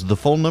News. The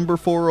phone number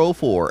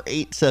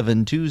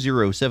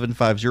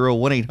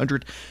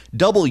 404-872-0750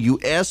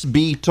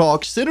 1-800-WSB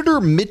Talk. Senator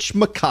Mitch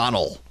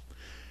McConnell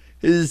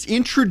has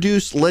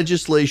introduced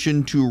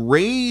legislation to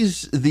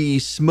raise the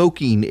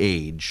smoking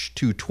age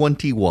to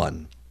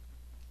 21.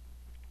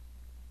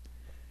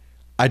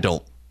 I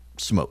don't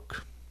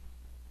smoke.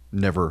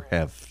 Never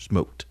have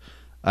smoked.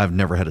 I've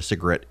never had a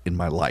cigarette in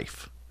my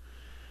life.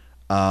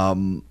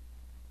 My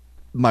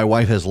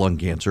wife has lung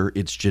cancer.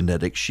 It's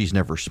genetic. She's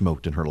never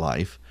smoked in her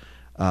life.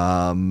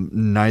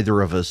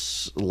 Neither of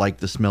us like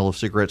the smell of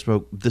cigarette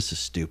smoke. This is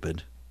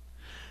stupid.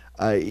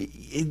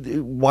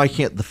 Why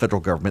can't the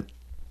federal government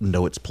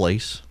know its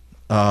place?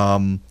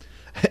 I'm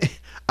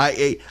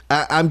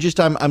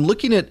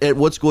looking at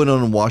what's going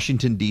on in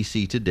Washington,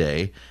 D.C.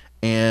 today,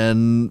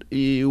 and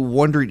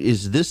wondering,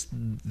 is this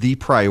the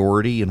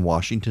priority in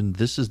Washington?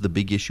 This is the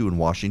big issue in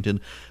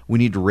Washington. We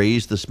need to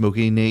raise the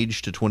smoking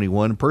age to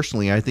 21.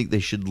 Personally, I think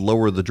they should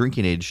lower the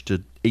drinking age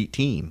to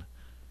 18.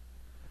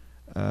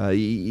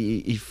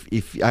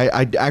 If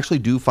I actually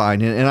do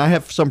find, and I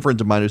have some friends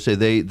of mine who say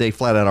they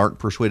flat out aren't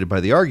persuaded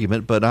by the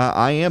argument, but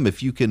I am.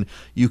 If you can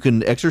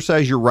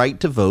exercise your right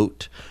to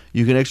vote,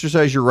 you can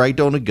exercise your right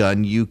to own a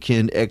gun, you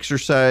can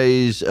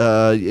exercise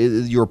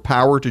your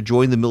power to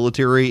join the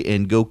military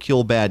and go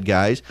kill bad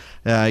guys,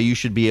 you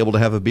should be able to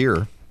have a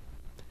beer.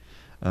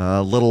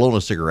 Let alone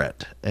a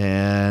cigarette.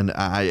 And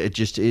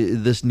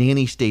this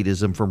nanny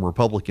statism from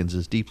Republicans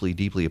is deeply,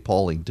 deeply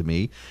appalling to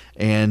me.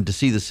 And to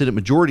see the Senate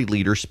Majority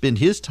Leader spend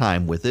his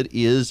time with it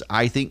is,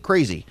 I think,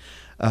 crazy.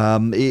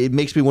 It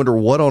makes me wonder,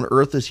 what on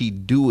earth is he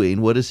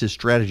doing? What is his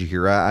strategy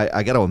here?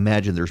 I got to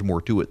imagine there's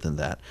more to it than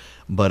that,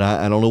 but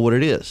I don't know what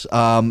it is.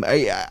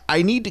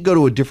 I need to go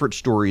to a different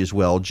story as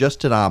well.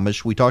 Justin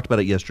Amish, we talked about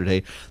it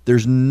yesterday.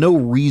 There's no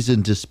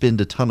reason to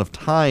spend a ton of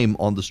time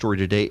on the story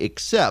today,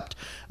 except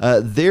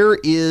there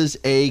is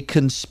a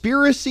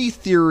conspiracy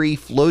theory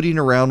floating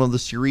around on the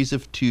series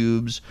of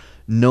tubes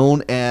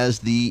known as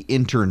the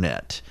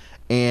internet.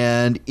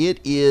 And it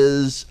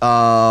is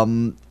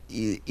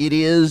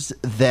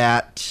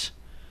that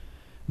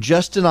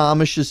Justin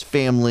Amish's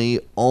family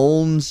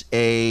owns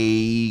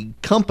a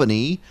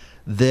company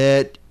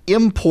that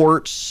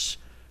imports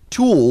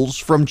tools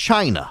from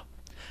China.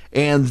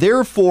 And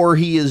therefore,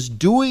 he is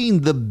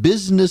doing the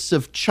business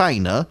of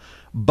China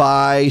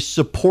by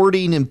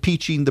supporting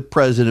impeaching the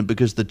president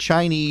because the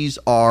Chinese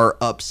are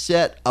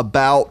upset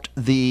about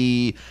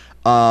the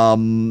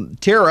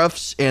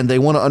tariffs and they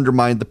want to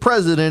undermine the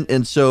president.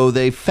 And so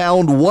they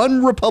found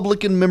one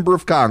Republican member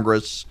of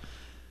Congress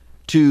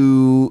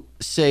to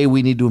say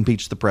we need to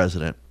impeach the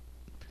president.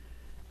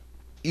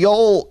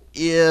 Y'all,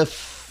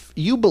 if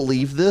you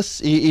believe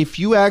this, if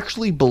you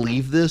actually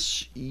believe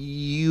this,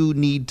 you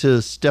need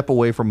to step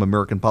away from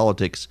American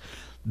politics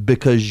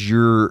because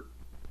you're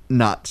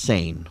not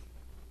sane.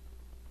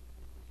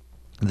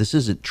 This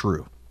isn't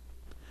true.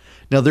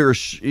 Now, there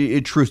is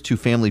truth to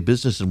family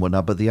business and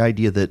whatnot, but the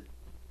idea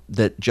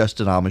that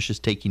Justin Amish is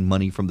taking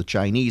money from the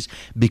Chinese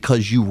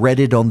because you read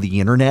it on the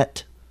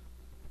internet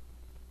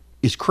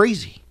is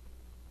crazy.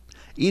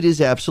 It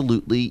is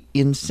absolutely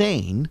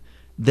insane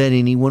that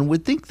anyone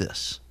would think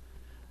this.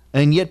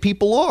 And yet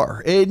people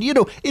are. And, you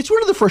know, it's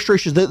one of the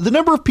frustrations, the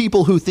number of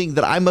people who think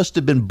that I must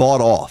have been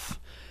bought off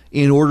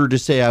in order to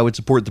say I would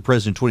support the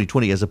president in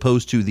 2020 as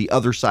opposed to the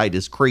other side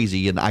is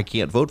crazy and I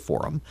can't vote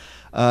for him.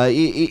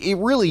 It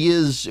really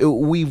is.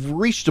 We've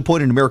reached a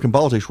point in American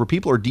politics where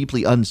people are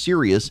deeply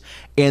unserious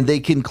and they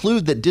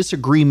conclude that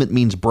disagreement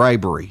means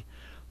bribery.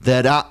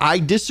 That I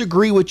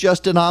disagree with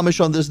Justin Amish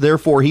on this,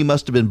 therefore he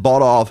must have been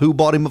bought off. Who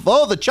bought him off?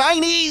 Oh, the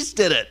Chinese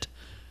did it.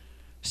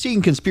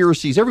 Seeing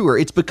conspiracies everywhere.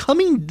 It's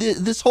becoming,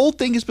 this whole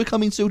thing is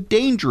becoming so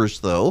dangerous,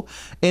 though,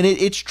 and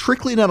it's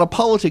trickling out of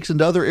politics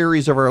into other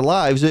areas of our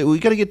lives. We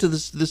got to get to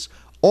this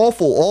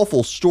awful,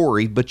 awful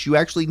story, but you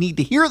actually need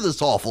to hear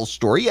this awful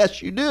story.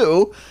 Yes, you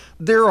do.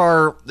 There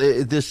are,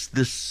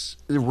 this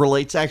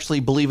relates actually,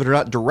 believe it or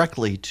not,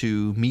 directly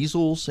to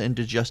measles and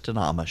to Justin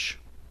Amish.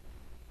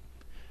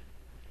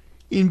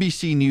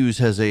 NBC News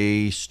has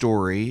a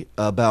story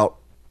about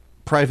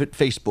private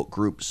Facebook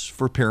groups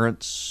for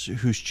parents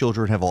whose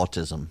children have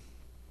autism.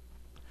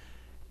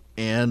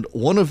 And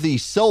one of the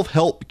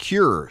self-help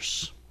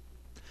cures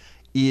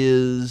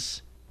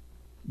is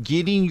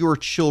getting your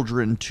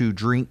children to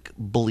drink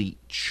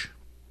bleach.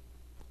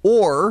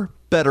 Or,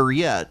 better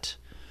yet,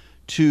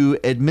 to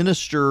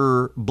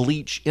administer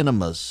bleach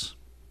enemas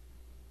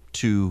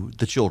to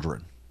the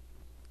children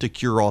to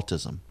cure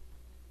autism.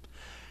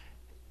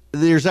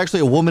 There's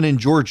actually a woman in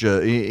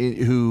Georgia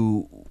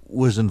who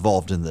was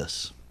involved in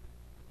this.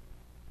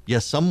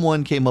 Yes,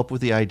 someone came up with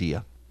the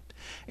idea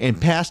and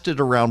passed it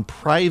around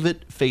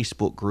private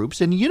Facebook groups.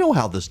 And you know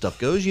how this stuff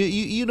goes.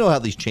 You know how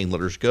these chain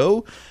letters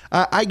go.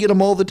 I get them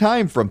all the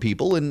time from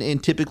people.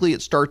 And typically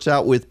it starts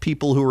out with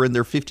people who are in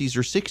their 50s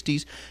or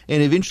 60s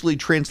and eventually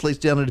translates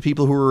down into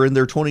people who are in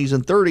their 20s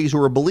and 30s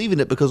who are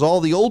believing it because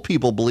all the old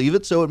people believe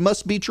it. So it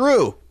must be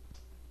true.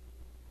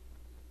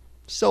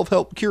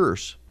 Self-help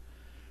cures.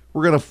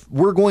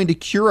 We're going to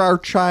cure our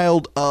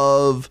child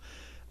of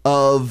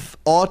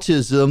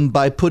autism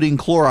by putting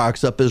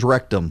Clorox up his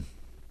rectum.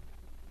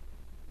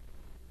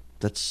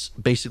 That's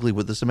basically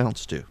what this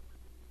amounts to.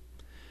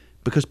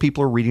 Because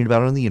people are reading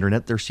about it on the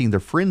internet, they're seeing their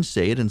friends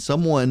say it, and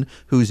someone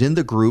who's in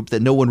the group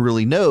that no one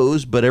really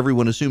knows, but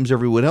everyone assumes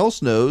everyone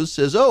else knows,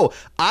 says, oh,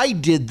 I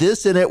did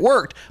this and it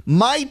worked.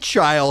 My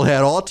child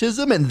had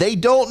autism and they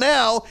don't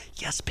now.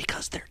 Yes,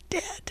 because they're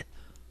dead.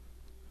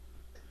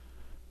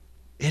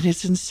 And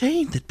it's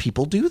insane that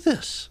people do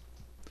this.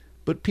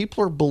 But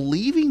people are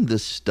believing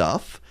this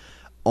stuff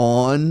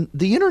on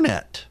the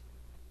internet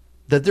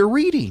that they're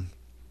reading.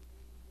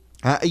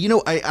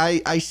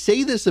 I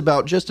say this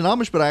about Justin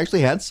Amish, but I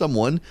actually had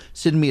someone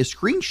send me a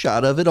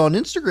screenshot of it on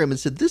Instagram and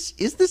said, this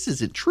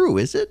isn't true,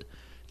 is it?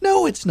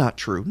 No, it's not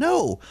true.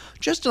 No.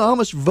 Justin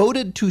Amish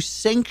voted to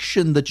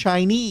sanction the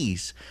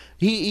Chinese.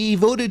 He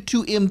voted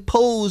to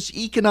impose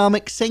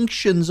economic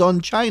sanctions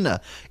on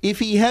China. If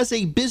he has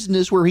a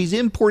business where he's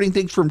importing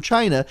things from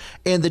China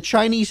and the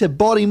Chinese have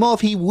bought him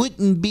off, he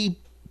wouldn't be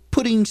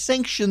putting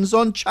sanctions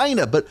on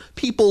China. But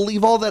people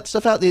leave all that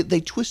stuff out. They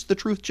twist the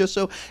truth just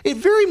so. It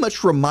very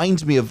much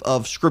reminds me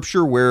of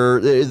Scripture where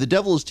the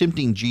devil is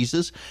tempting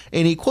Jesus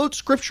and he quotes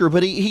Scripture,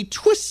 but he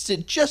twists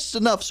it just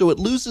enough so it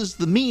loses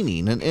the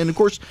meaning. And of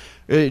course,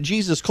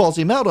 Jesus calls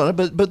him out on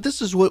it, but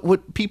this is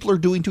what people are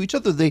doing to each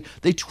other.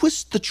 They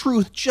twist the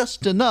truth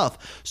just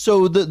enough.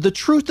 So the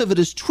truth of it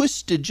is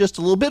twisted just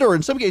a little bit, or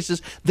in some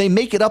cases, they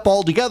make it up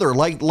altogether,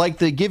 like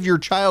they give your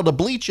child a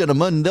bleach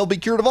enema and they'll be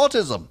cured of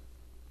autism.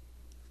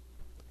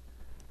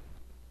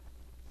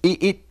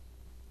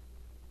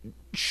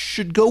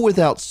 should go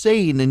without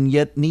saying, and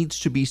yet needs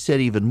to be said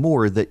even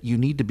more, that you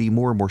need to be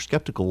more and more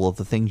skeptical of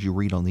the things you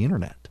read on the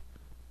internet.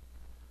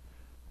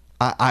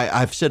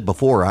 I've said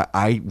before,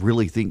 I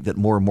really think that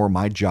more and more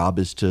my job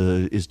is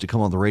to come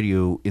on the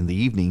radio in the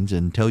evenings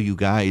and tell you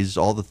guys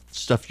all the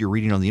stuff you're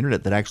reading on the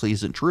internet that actually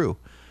isn't true.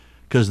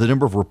 Because the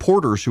number of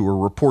reporters who are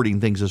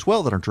reporting things as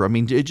well that aren't true. I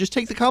mean, just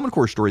take the Common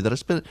Core story that I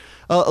spent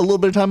a little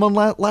bit of time on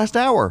last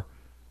hour.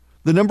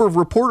 The number of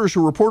reporters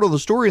who report on the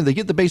story and they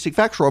get the basic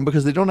facts wrong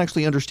because they don't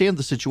actually understand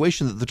the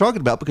situation that they're talking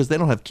about because they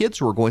don't have kids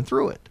who are going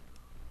through it.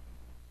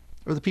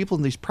 Or the people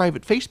in these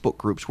private Facebook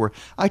groups where,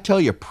 I tell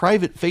you,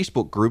 private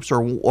Facebook groups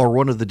are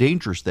one of the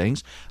dangerous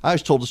things. I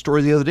was told a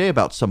story the other day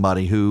about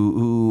somebody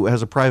who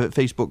has a private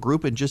Facebook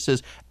group and just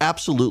says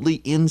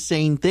absolutely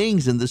insane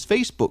things in this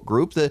Facebook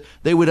group that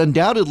they would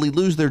undoubtedly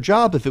lose their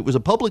job if it was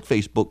a public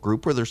Facebook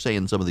group where they're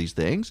saying some of these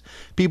things.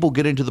 People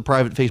get into the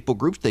private Facebook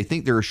groups. They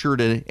think they're assured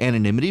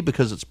anonymity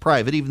because it's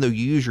private, even though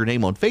you use your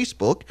name on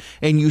Facebook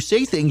and you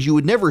say things you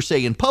would never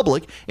say in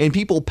public, and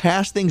people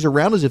pass things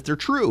around as if they're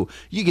true.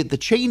 You get the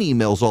chain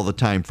emails all the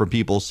time from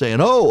people saying,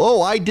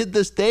 oh, I did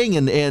this thing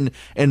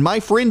and my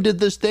friend did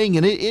this thing,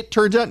 and it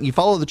turns out, and you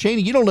follow the chain,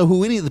 and you don't know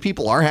who any of the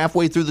people are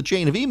halfway through the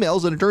chain of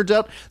emails, and it turns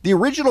out the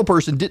original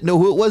person didn't know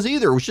who it was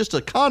either. It was just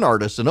a con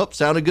artist, and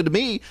sounded good to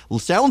me. Well,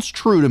 sounds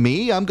true to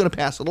me. I'm going to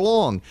pass it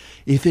along.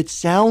 If it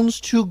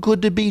sounds too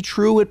good to be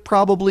true, it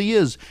probably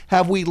is.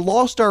 Have we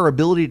lost our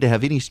ability to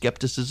have any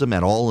skepticism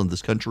at all in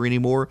this country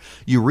anymore?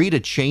 You read a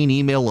chain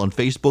email on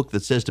Facebook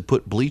that says to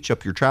put bleach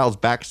up your child's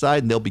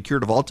backside and they'll be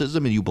cured of autism,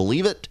 and you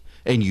believe it?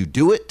 And you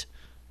do it,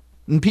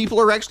 and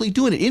people are actually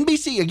doing it.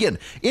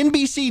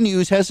 NBC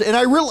News has, and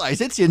I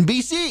realize it's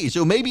NBC,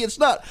 so maybe it's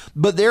not,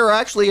 but they're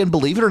actually, and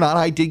believe it or not,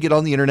 I did get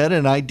on the internet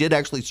and I did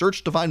actually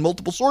search to find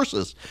multiple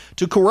sources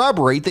to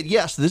corroborate that,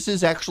 yes, this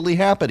is actually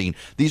happening.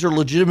 These are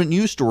legitimate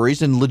news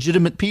stories and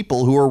legitimate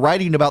people who are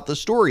writing about the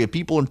story of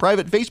people in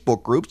private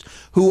Facebook groups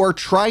who are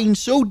trying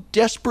so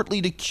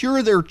desperately to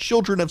cure their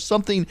children of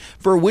something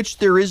for which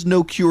there is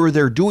no cure.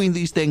 They're doing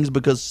these things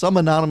because some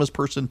anonymous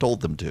person told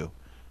them to.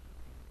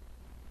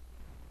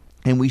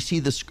 And we see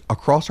this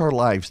across our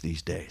lives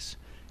these days.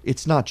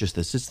 It's not just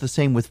this. It's the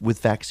same with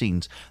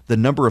vaccines. The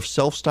number of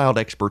self-styled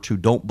experts who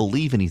don't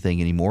believe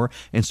anything anymore,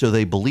 and so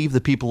they believe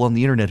the people on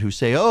the internet who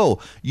say, oh,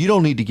 you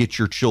don't need to get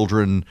your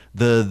children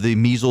the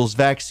measles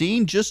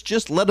vaccine.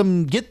 Just let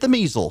them get the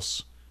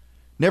measles.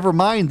 Never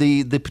mind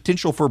the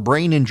potential for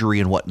brain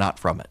injury and whatnot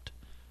from it.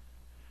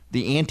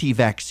 The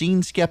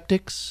anti-vaccine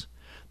skeptics,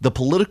 the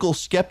political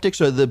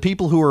skeptics, or the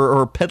people who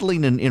are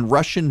peddling in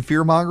Russian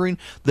fear-mongering.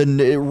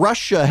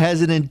 Russia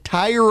has an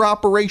entire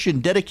operation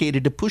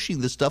dedicated to pushing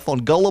this stuff on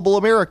gullible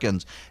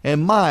Americans.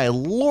 And my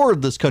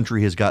Lord, this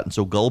country has gotten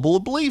so gullible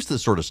it believes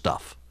this sort of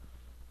stuff.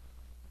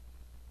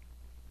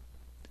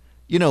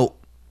 You know,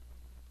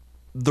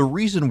 the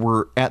reason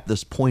we're at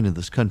this point in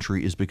this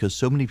country is because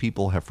so many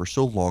people have for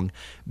so long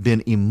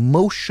been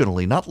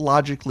emotionally, not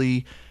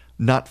logically,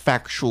 not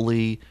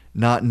factually,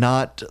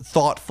 not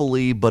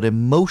thoughtfully, but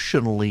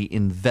emotionally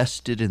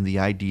invested in the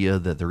idea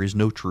that there is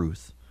no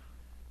truth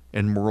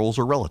and morals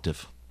are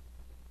relative.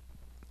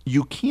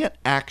 You can't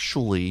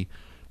actually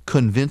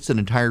convince an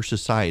entire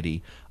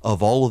society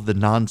of all of the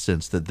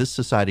nonsense that this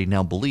society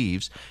now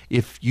believes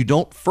if you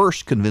don't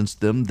first convince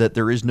them that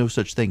there is no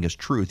such thing as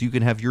truth. You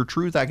can have your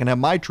truth, I can have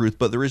my truth,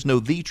 but there is no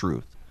the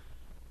truth.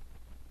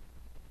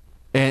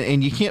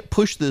 And you can't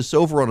push this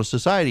over on a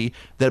society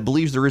that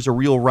believes there is a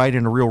real right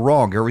and a real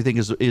wrong. Everything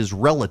is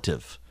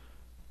relative.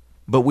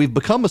 But we've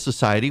become a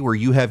society where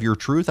you have your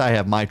truth, I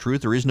have my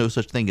truth. There is no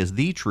such thing as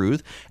the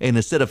truth. And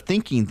instead of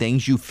thinking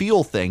things, you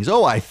feel things.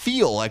 Oh, I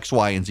feel X,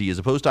 Y, and Z, as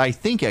opposed to I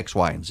think X,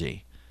 Y, and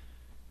Z.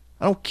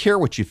 I don't care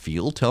what you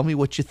feel. Tell me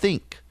what you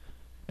think.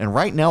 And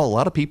right now, a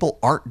lot of people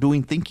aren't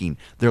doing thinking.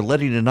 They're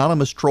letting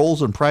anonymous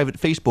trolls and private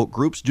Facebook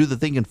groups do the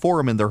thinking for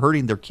them, and they're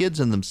hurting their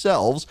kids and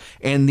themselves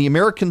and the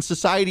American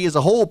society as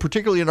a whole,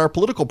 particularly in our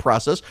political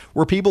process,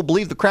 where people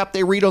believe the crap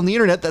they read on the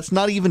internet that's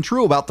not even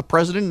true about the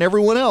president and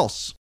everyone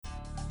else.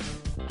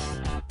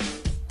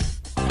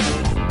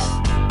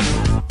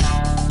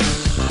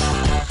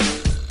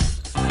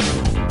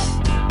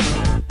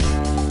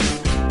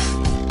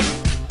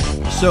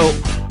 So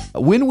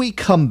when we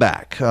come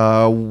back,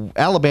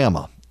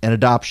 Alabama and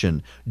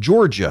adoption,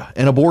 Georgia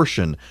and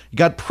abortion. You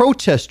got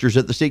protesters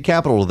at the state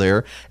capitol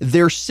there.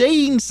 They're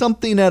saying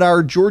something at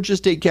our Georgia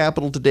state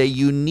capitol today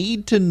you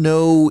need to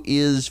know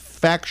is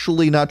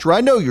factually not true.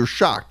 I know you're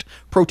shocked.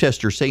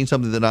 Protesters saying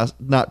something that's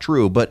not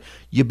true, but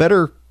you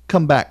better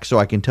come back so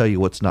I can tell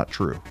you what's not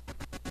true.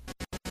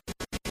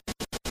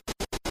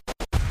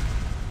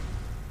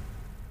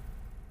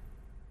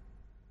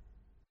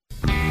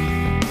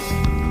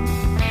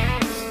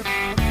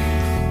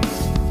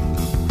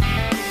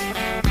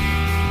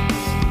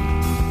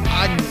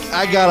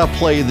 I gotta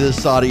play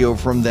this audio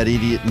from that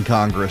idiot in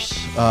Congress.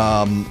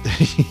 I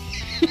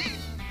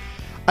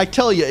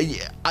tell you,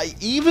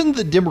 even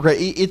the Democrat,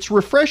 it's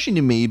refreshing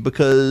to me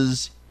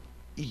because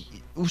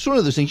it's one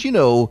of those things, you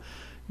know,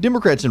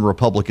 Democrats and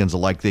Republicans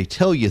alike, they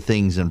tell you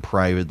things in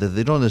private that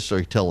they don't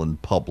necessarily tell in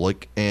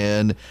public.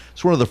 And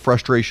it's one of the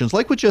frustrations,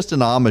 like with Justin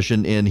Amish,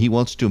 and he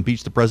wants to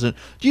impeach the president.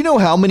 Do you know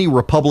how many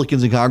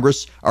Republicans in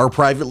Congress are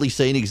privately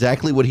saying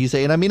exactly what he's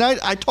saying? I mean,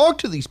 I talk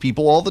to these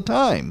people all the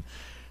time,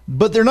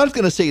 but they're not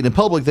going to say it in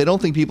public. They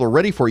don't think people are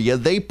ready for it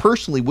yet. They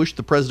personally wish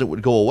the president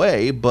would go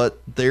away,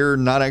 but they're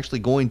not actually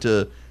going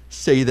to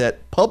say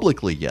that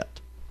publicly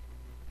yet.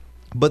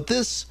 But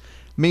this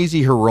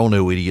Mazie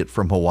Hirono idiot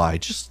from Hawaii,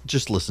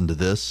 just listen to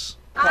this.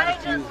 I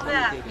just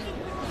left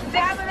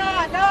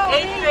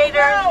 8th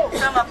graders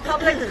from a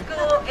public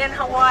school in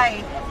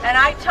Hawaii, and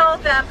I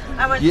told them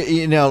I was...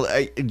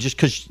 Just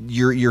because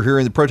you're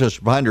hearing the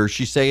protesters behind her,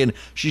 she's saying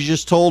she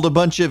just told a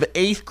bunch of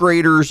 8th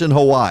graders in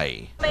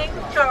Hawaii ...to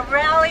a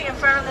rally in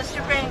front of the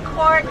Supreme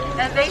Court,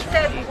 and they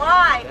said,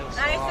 why? And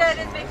I said,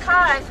 it's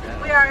because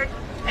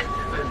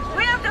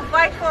we have to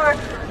fight for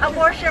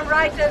abortion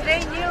rights, and they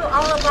knew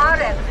all about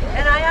it.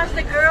 And I asked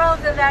the girls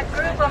in that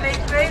group of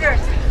 8th graders,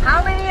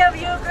 how many of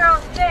you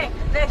girls think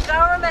that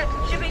government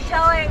should be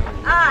telling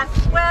us,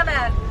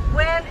 women,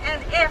 when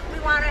and if we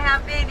want to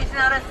have babies?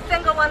 Not a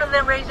single one of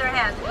them raised their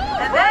hands.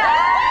 And then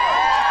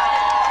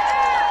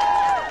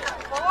the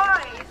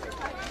boys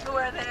who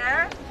were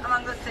there,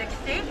 among the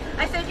 60,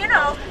 I said,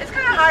 it's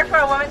kind of hard for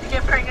a woman to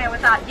get pregnant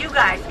without you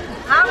guys.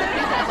 How many?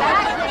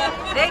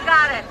 They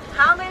got it.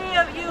 How many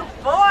of you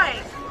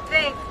boys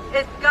think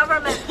that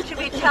government should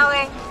be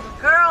telling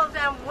girls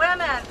and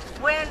women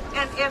when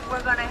and if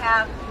we're going to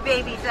have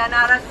babies? And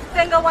not a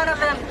single one of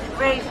them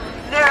raised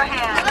their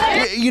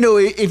hand.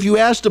 If you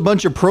asked a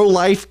bunch of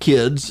pro-life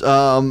kids,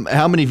 how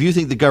many of you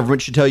think the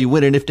government should tell you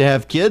when and if to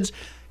have kids?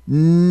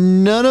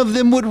 None of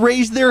them would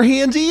raise their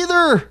hands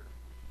either.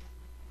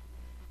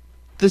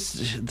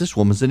 This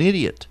woman's an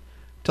idiot,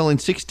 telling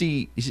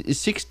 60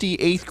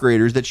 8th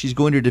graders that she's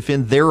going to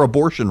defend their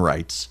abortion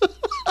rights.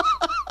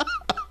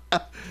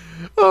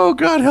 Oh,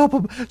 God help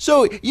them.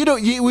 So,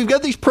 we've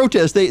got these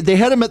protests. They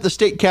had them at the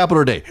state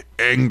capitol today.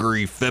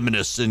 Angry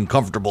feminists in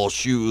comfortable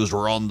shoes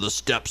were on the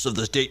steps of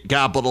the state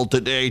capitol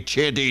today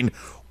chanting,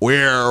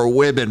 "We're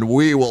women,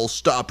 we will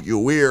stop you.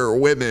 We're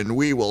women,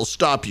 we will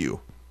stop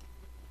you."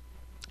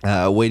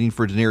 Waiting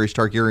for Daenerys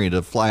Targaryen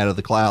to fly out of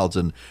the clouds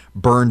and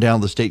burn down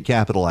the state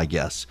capitol, I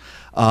guess.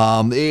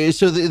 So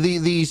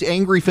these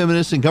angry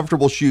feminists in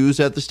comfortable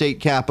shoes at the state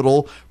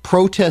capitol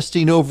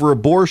protesting over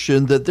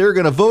abortion, that they're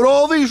going to vote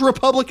all these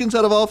Republicans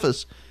out of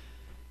office.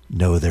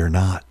 No, they're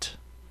not.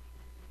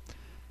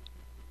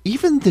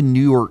 Even the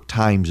New York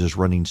Times is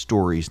running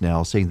stories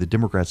now saying the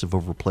Democrats have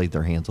overplayed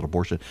their hands on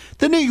abortion.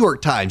 The New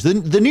York Times.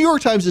 The New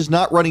York Times is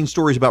not running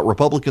stories about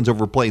Republicans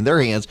overplaying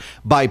their hands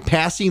by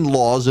passing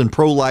laws in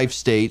pro-life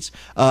states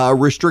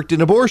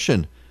restricting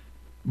abortion.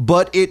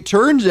 But it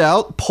turns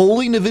out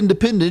polling of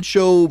independents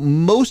show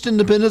most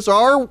independents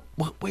are...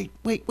 Wait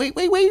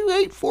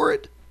for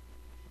it.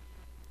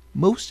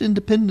 Most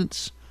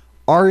independents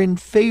are in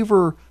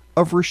favor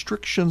of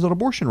restrictions on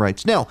abortion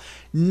rights. Now,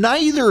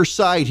 neither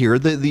side here,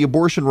 the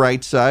abortion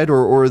rights side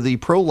or the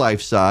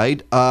pro-life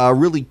side,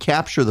 really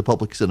capture the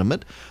public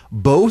sentiment.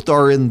 Both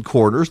are in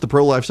corners. The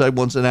pro-life side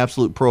wants an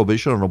absolute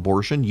prohibition on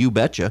abortion. You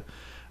betcha.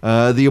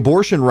 The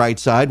abortion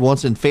rights side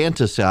wants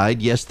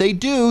infanticide. Yes, they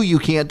do. You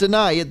can't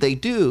deny it. They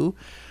do.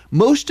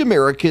 Most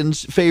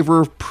Americans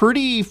favor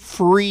pretty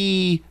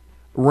free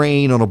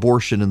reign on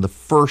abortion in the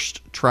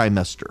first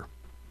trimester.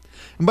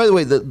 And by the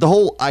way, the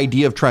whole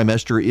idea of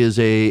trimester is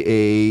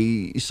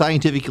a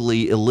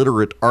scientifically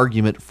illiterate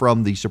argument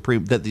from the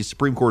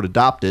Supreme Court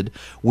adopted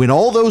when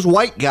all those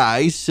white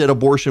guys said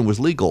abortion was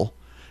legal.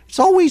 It's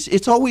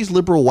always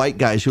liberal white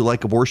guys who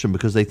like abortion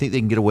because they think they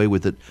can get away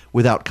with it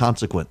without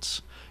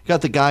consequence. You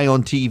got the guy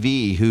on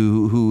TV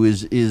who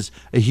is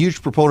a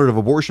huge proponent of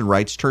abortion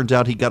rights. Turns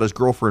out he got his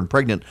girlfriend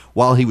pregnant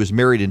while he was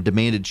married and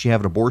demanded she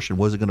have an abortion,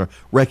 wasn't going to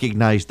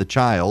recognize the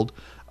child.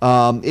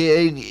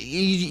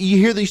 You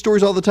hear these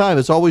stories all the time.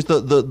 It's always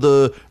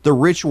the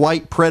rich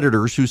white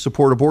predators who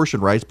support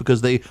abortion rights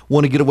because they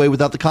want to get away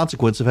without the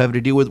consequence of having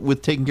to deal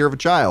with taking care of a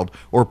child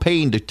or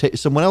paying to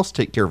someone else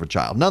take care of a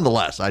child.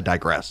 Nonetheless, I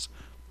digress.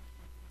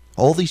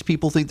 All these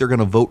people think they're going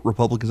to vote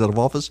Republicans out of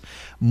office.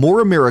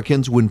 More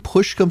Americans, when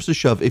push comes to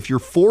shove, if you're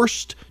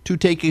forced to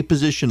take a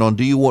position on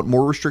do you want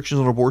more restrictions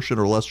on abortion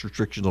or less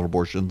restrictions on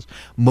abortions,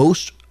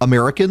 most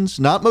Americans,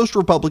 not most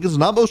Republicans,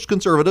 not most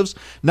conservatives,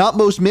 not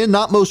most men,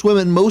 not most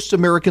women, most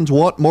Americans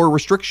want more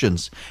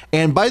restrictions.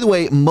 And by the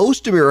way,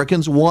 most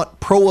Americans want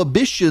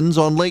prohibitions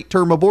on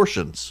late-term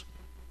abortions.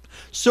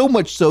 So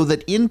much so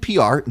that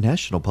NPR,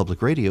 National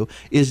Public Radio,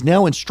 is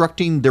now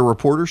instructing their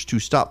reporters to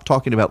stop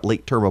talking about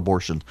late-term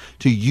abortion,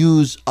 to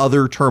use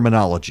other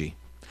terminology.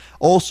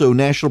 Also,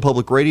 National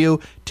Public Radio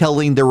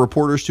telling their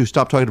reporters to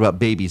stop talking about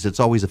babies. It's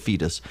always a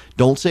fetus.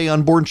 Don't say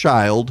unborn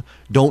child.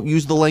 Don't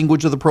use the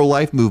language of the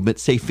pro-life movement.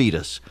 Say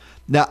fetus.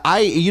 Now,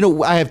 I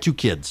have 2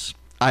 kids.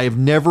 I have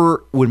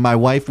never, when my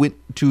wife went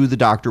to the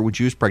doctor when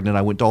she was pregnant,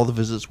 I went to all the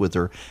visits with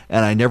her,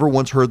 and I never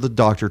once heard the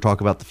doctor talk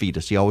about the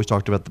fetus. He always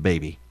talked about the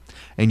baby.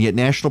 And yet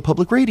National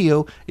Public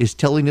Radio is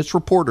telling its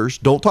reporters,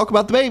 don't talk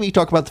about the baby,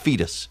 talk about the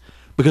fetus.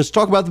 Because to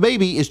talk about the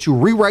baby is to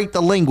rewrite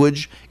the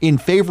language in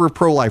favor of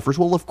pro-lifers.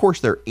 Well, of course,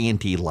 they're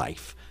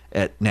anti-life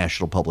at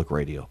National Public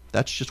Radio.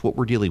 That's just what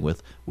we're dealing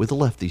with the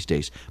left these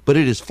days. But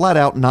it is flat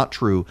out not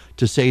true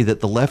to say that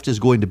the left is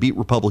going to beat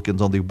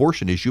Republicans on the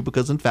abortion issue,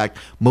 because in fact,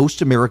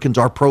 most Americans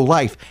are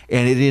pro-life,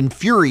 and it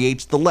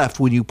infuriates the left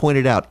when you point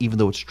it out, even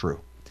though it's true.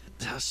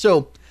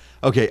 So,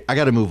 okay, I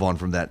got to move on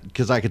from that,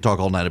 because I could talk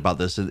all night about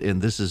this,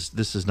 and this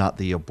is not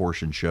the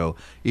abortion show,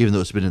 even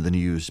though it's been in the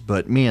news.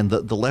 But man,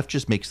 the left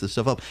just makes this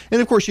stuff up.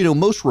 And of course,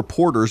 most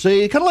reporters,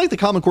 kind of like the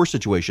Common Core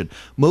situation,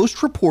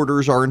 most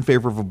reporters are in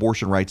favor of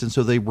abortion rights, and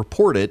so they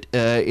report it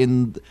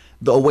in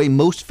the way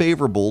most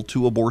favorable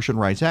to abortion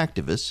rights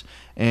activists,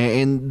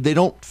 and they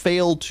don't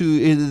fail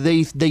to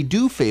they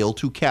do fail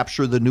to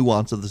capture the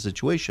nuance of the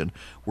situation,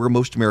 where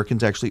most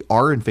Americans actually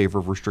are in favor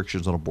of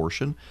restrictions on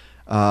abortion.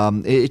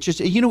 It's just,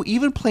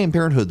 even Planned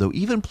Parenthood, though,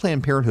 even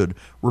Planned Parenthood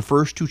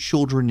refers to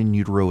children in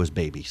utero as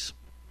babies.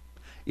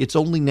 It's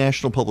only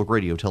National Public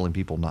Radio telling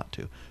people not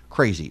to.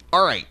 Crazy.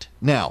 All right.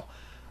 Now,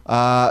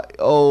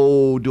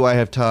 do I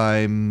have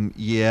time?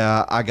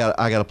 Yeah, I got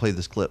to play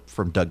this clip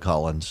from Doug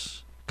Collins.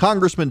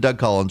 Congressman Doug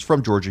Collins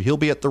from Georgia. He'll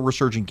be at the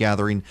Resurgent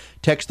Gathering.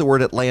 Text the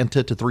word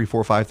Atlanta to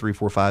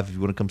 345-345 if you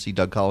want to come see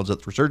Doug Collins at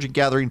the Resurgent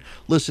Gathering.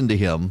 Listen to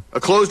him.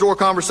 A closed-door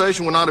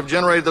conversation would not have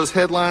generated those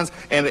headlines,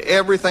 and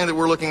everything that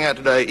we're looking at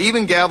today,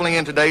 even gaveling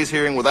in today's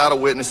hearing without a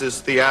witness,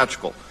 is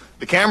theatrical.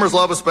 The cameras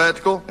love a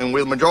spectacle, and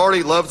the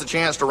majority loves the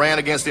chance to rant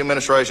against the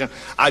administration.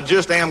 I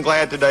just am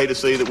glad today to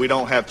see that we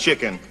don't have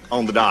chicken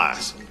on the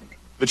dais.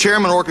 The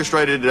chairman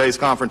orchestrated today's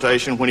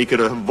confrontation when he could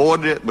have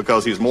avoided it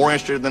because he's more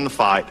interested in the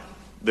fight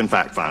than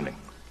fact-finding.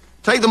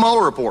 Take the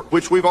Mueller report,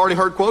 which we've already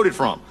heard quoted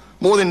from.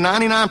 More than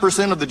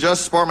 99% of the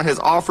Justice Department has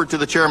offered to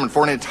the chairman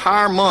for an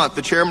entire month.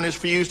 The chairman has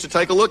refused to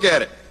take a look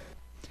at it.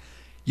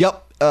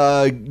 Yep.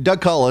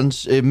 Doug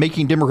Collins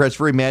making Democrats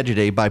very mad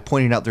today by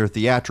pointing out their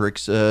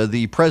theatrics.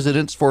 The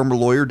president's former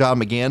lawyer, Don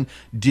McGahn,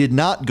 did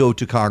not go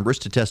to Congress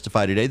to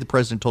testify today. The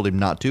president told him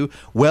not to.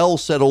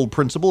 Well-settled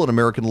principle in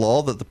American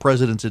law that the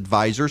president's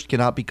advisors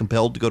cannot be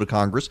compelled to go to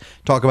Congress,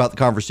 talk about the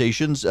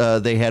conversations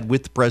they had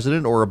with the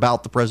president or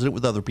about the president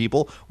with other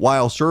people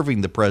while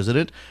serving the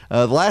president.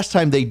 The last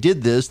time they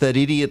did this, that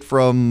idiot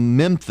from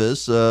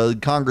Memphis,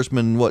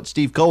 Congressman,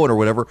 Steve Cohen or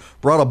whatever,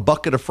 brought a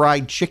bucket of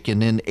fried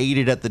chicken and ate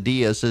it at the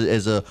dais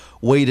as a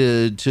way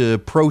to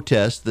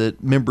protest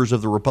that members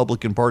of the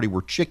Republican Party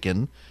were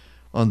chicken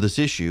on this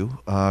issue.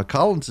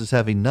 Collins is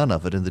having none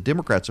of it, and the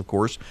Democrats, of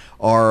course,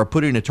 are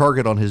putting a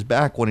target on his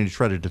back, wanting to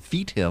try to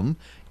defeat him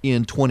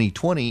in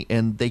 2020,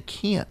 and they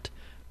can't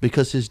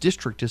because his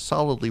district is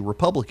solidly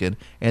Republican,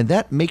 and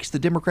that makes the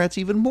Democrats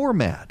even more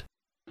mad.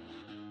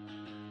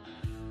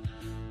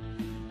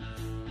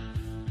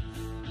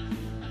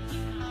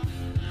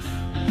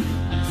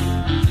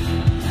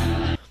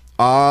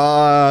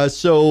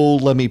 So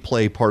let me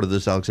play part of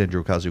this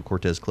Alexandria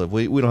Ocasio-Cortez clip.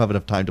 We don't have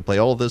enough time to play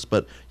all of this,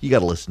 but you got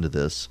to listen to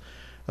this.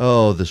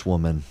 Oh, this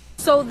woman.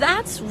 So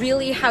that's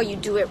really how you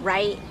do it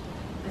right.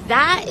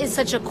 That is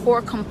such a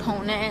core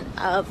component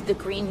of the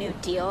Green New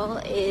Deal,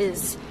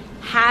 is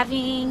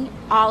having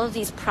all of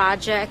these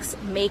projects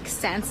make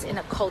sense in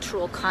a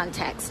cultural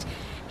context.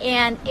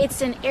 And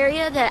it's an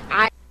area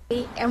that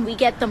we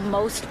get the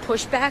most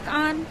pushback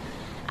on,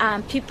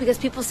 because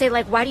people say,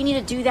 like, why do you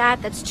need to do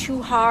that? That's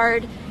too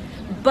hard.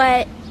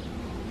 But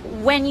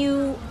when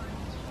you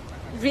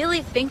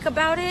really think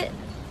about it,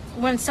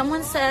 when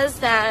someone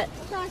says that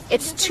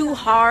it's too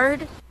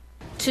hard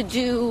to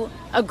do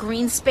a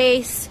green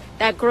space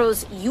that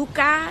grows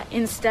yucca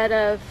instead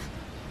of,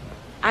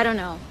 I don't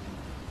know,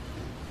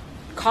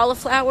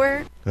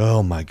 cauliflower.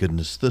 Oh my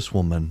goodness, this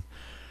woman.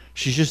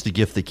 She's just the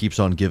gift that keeps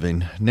on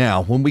giving.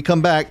 Now, when we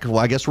come back, well,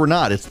 I guess we're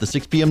not. It's the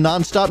 6 p.m.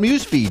 nonstop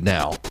news feed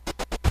now.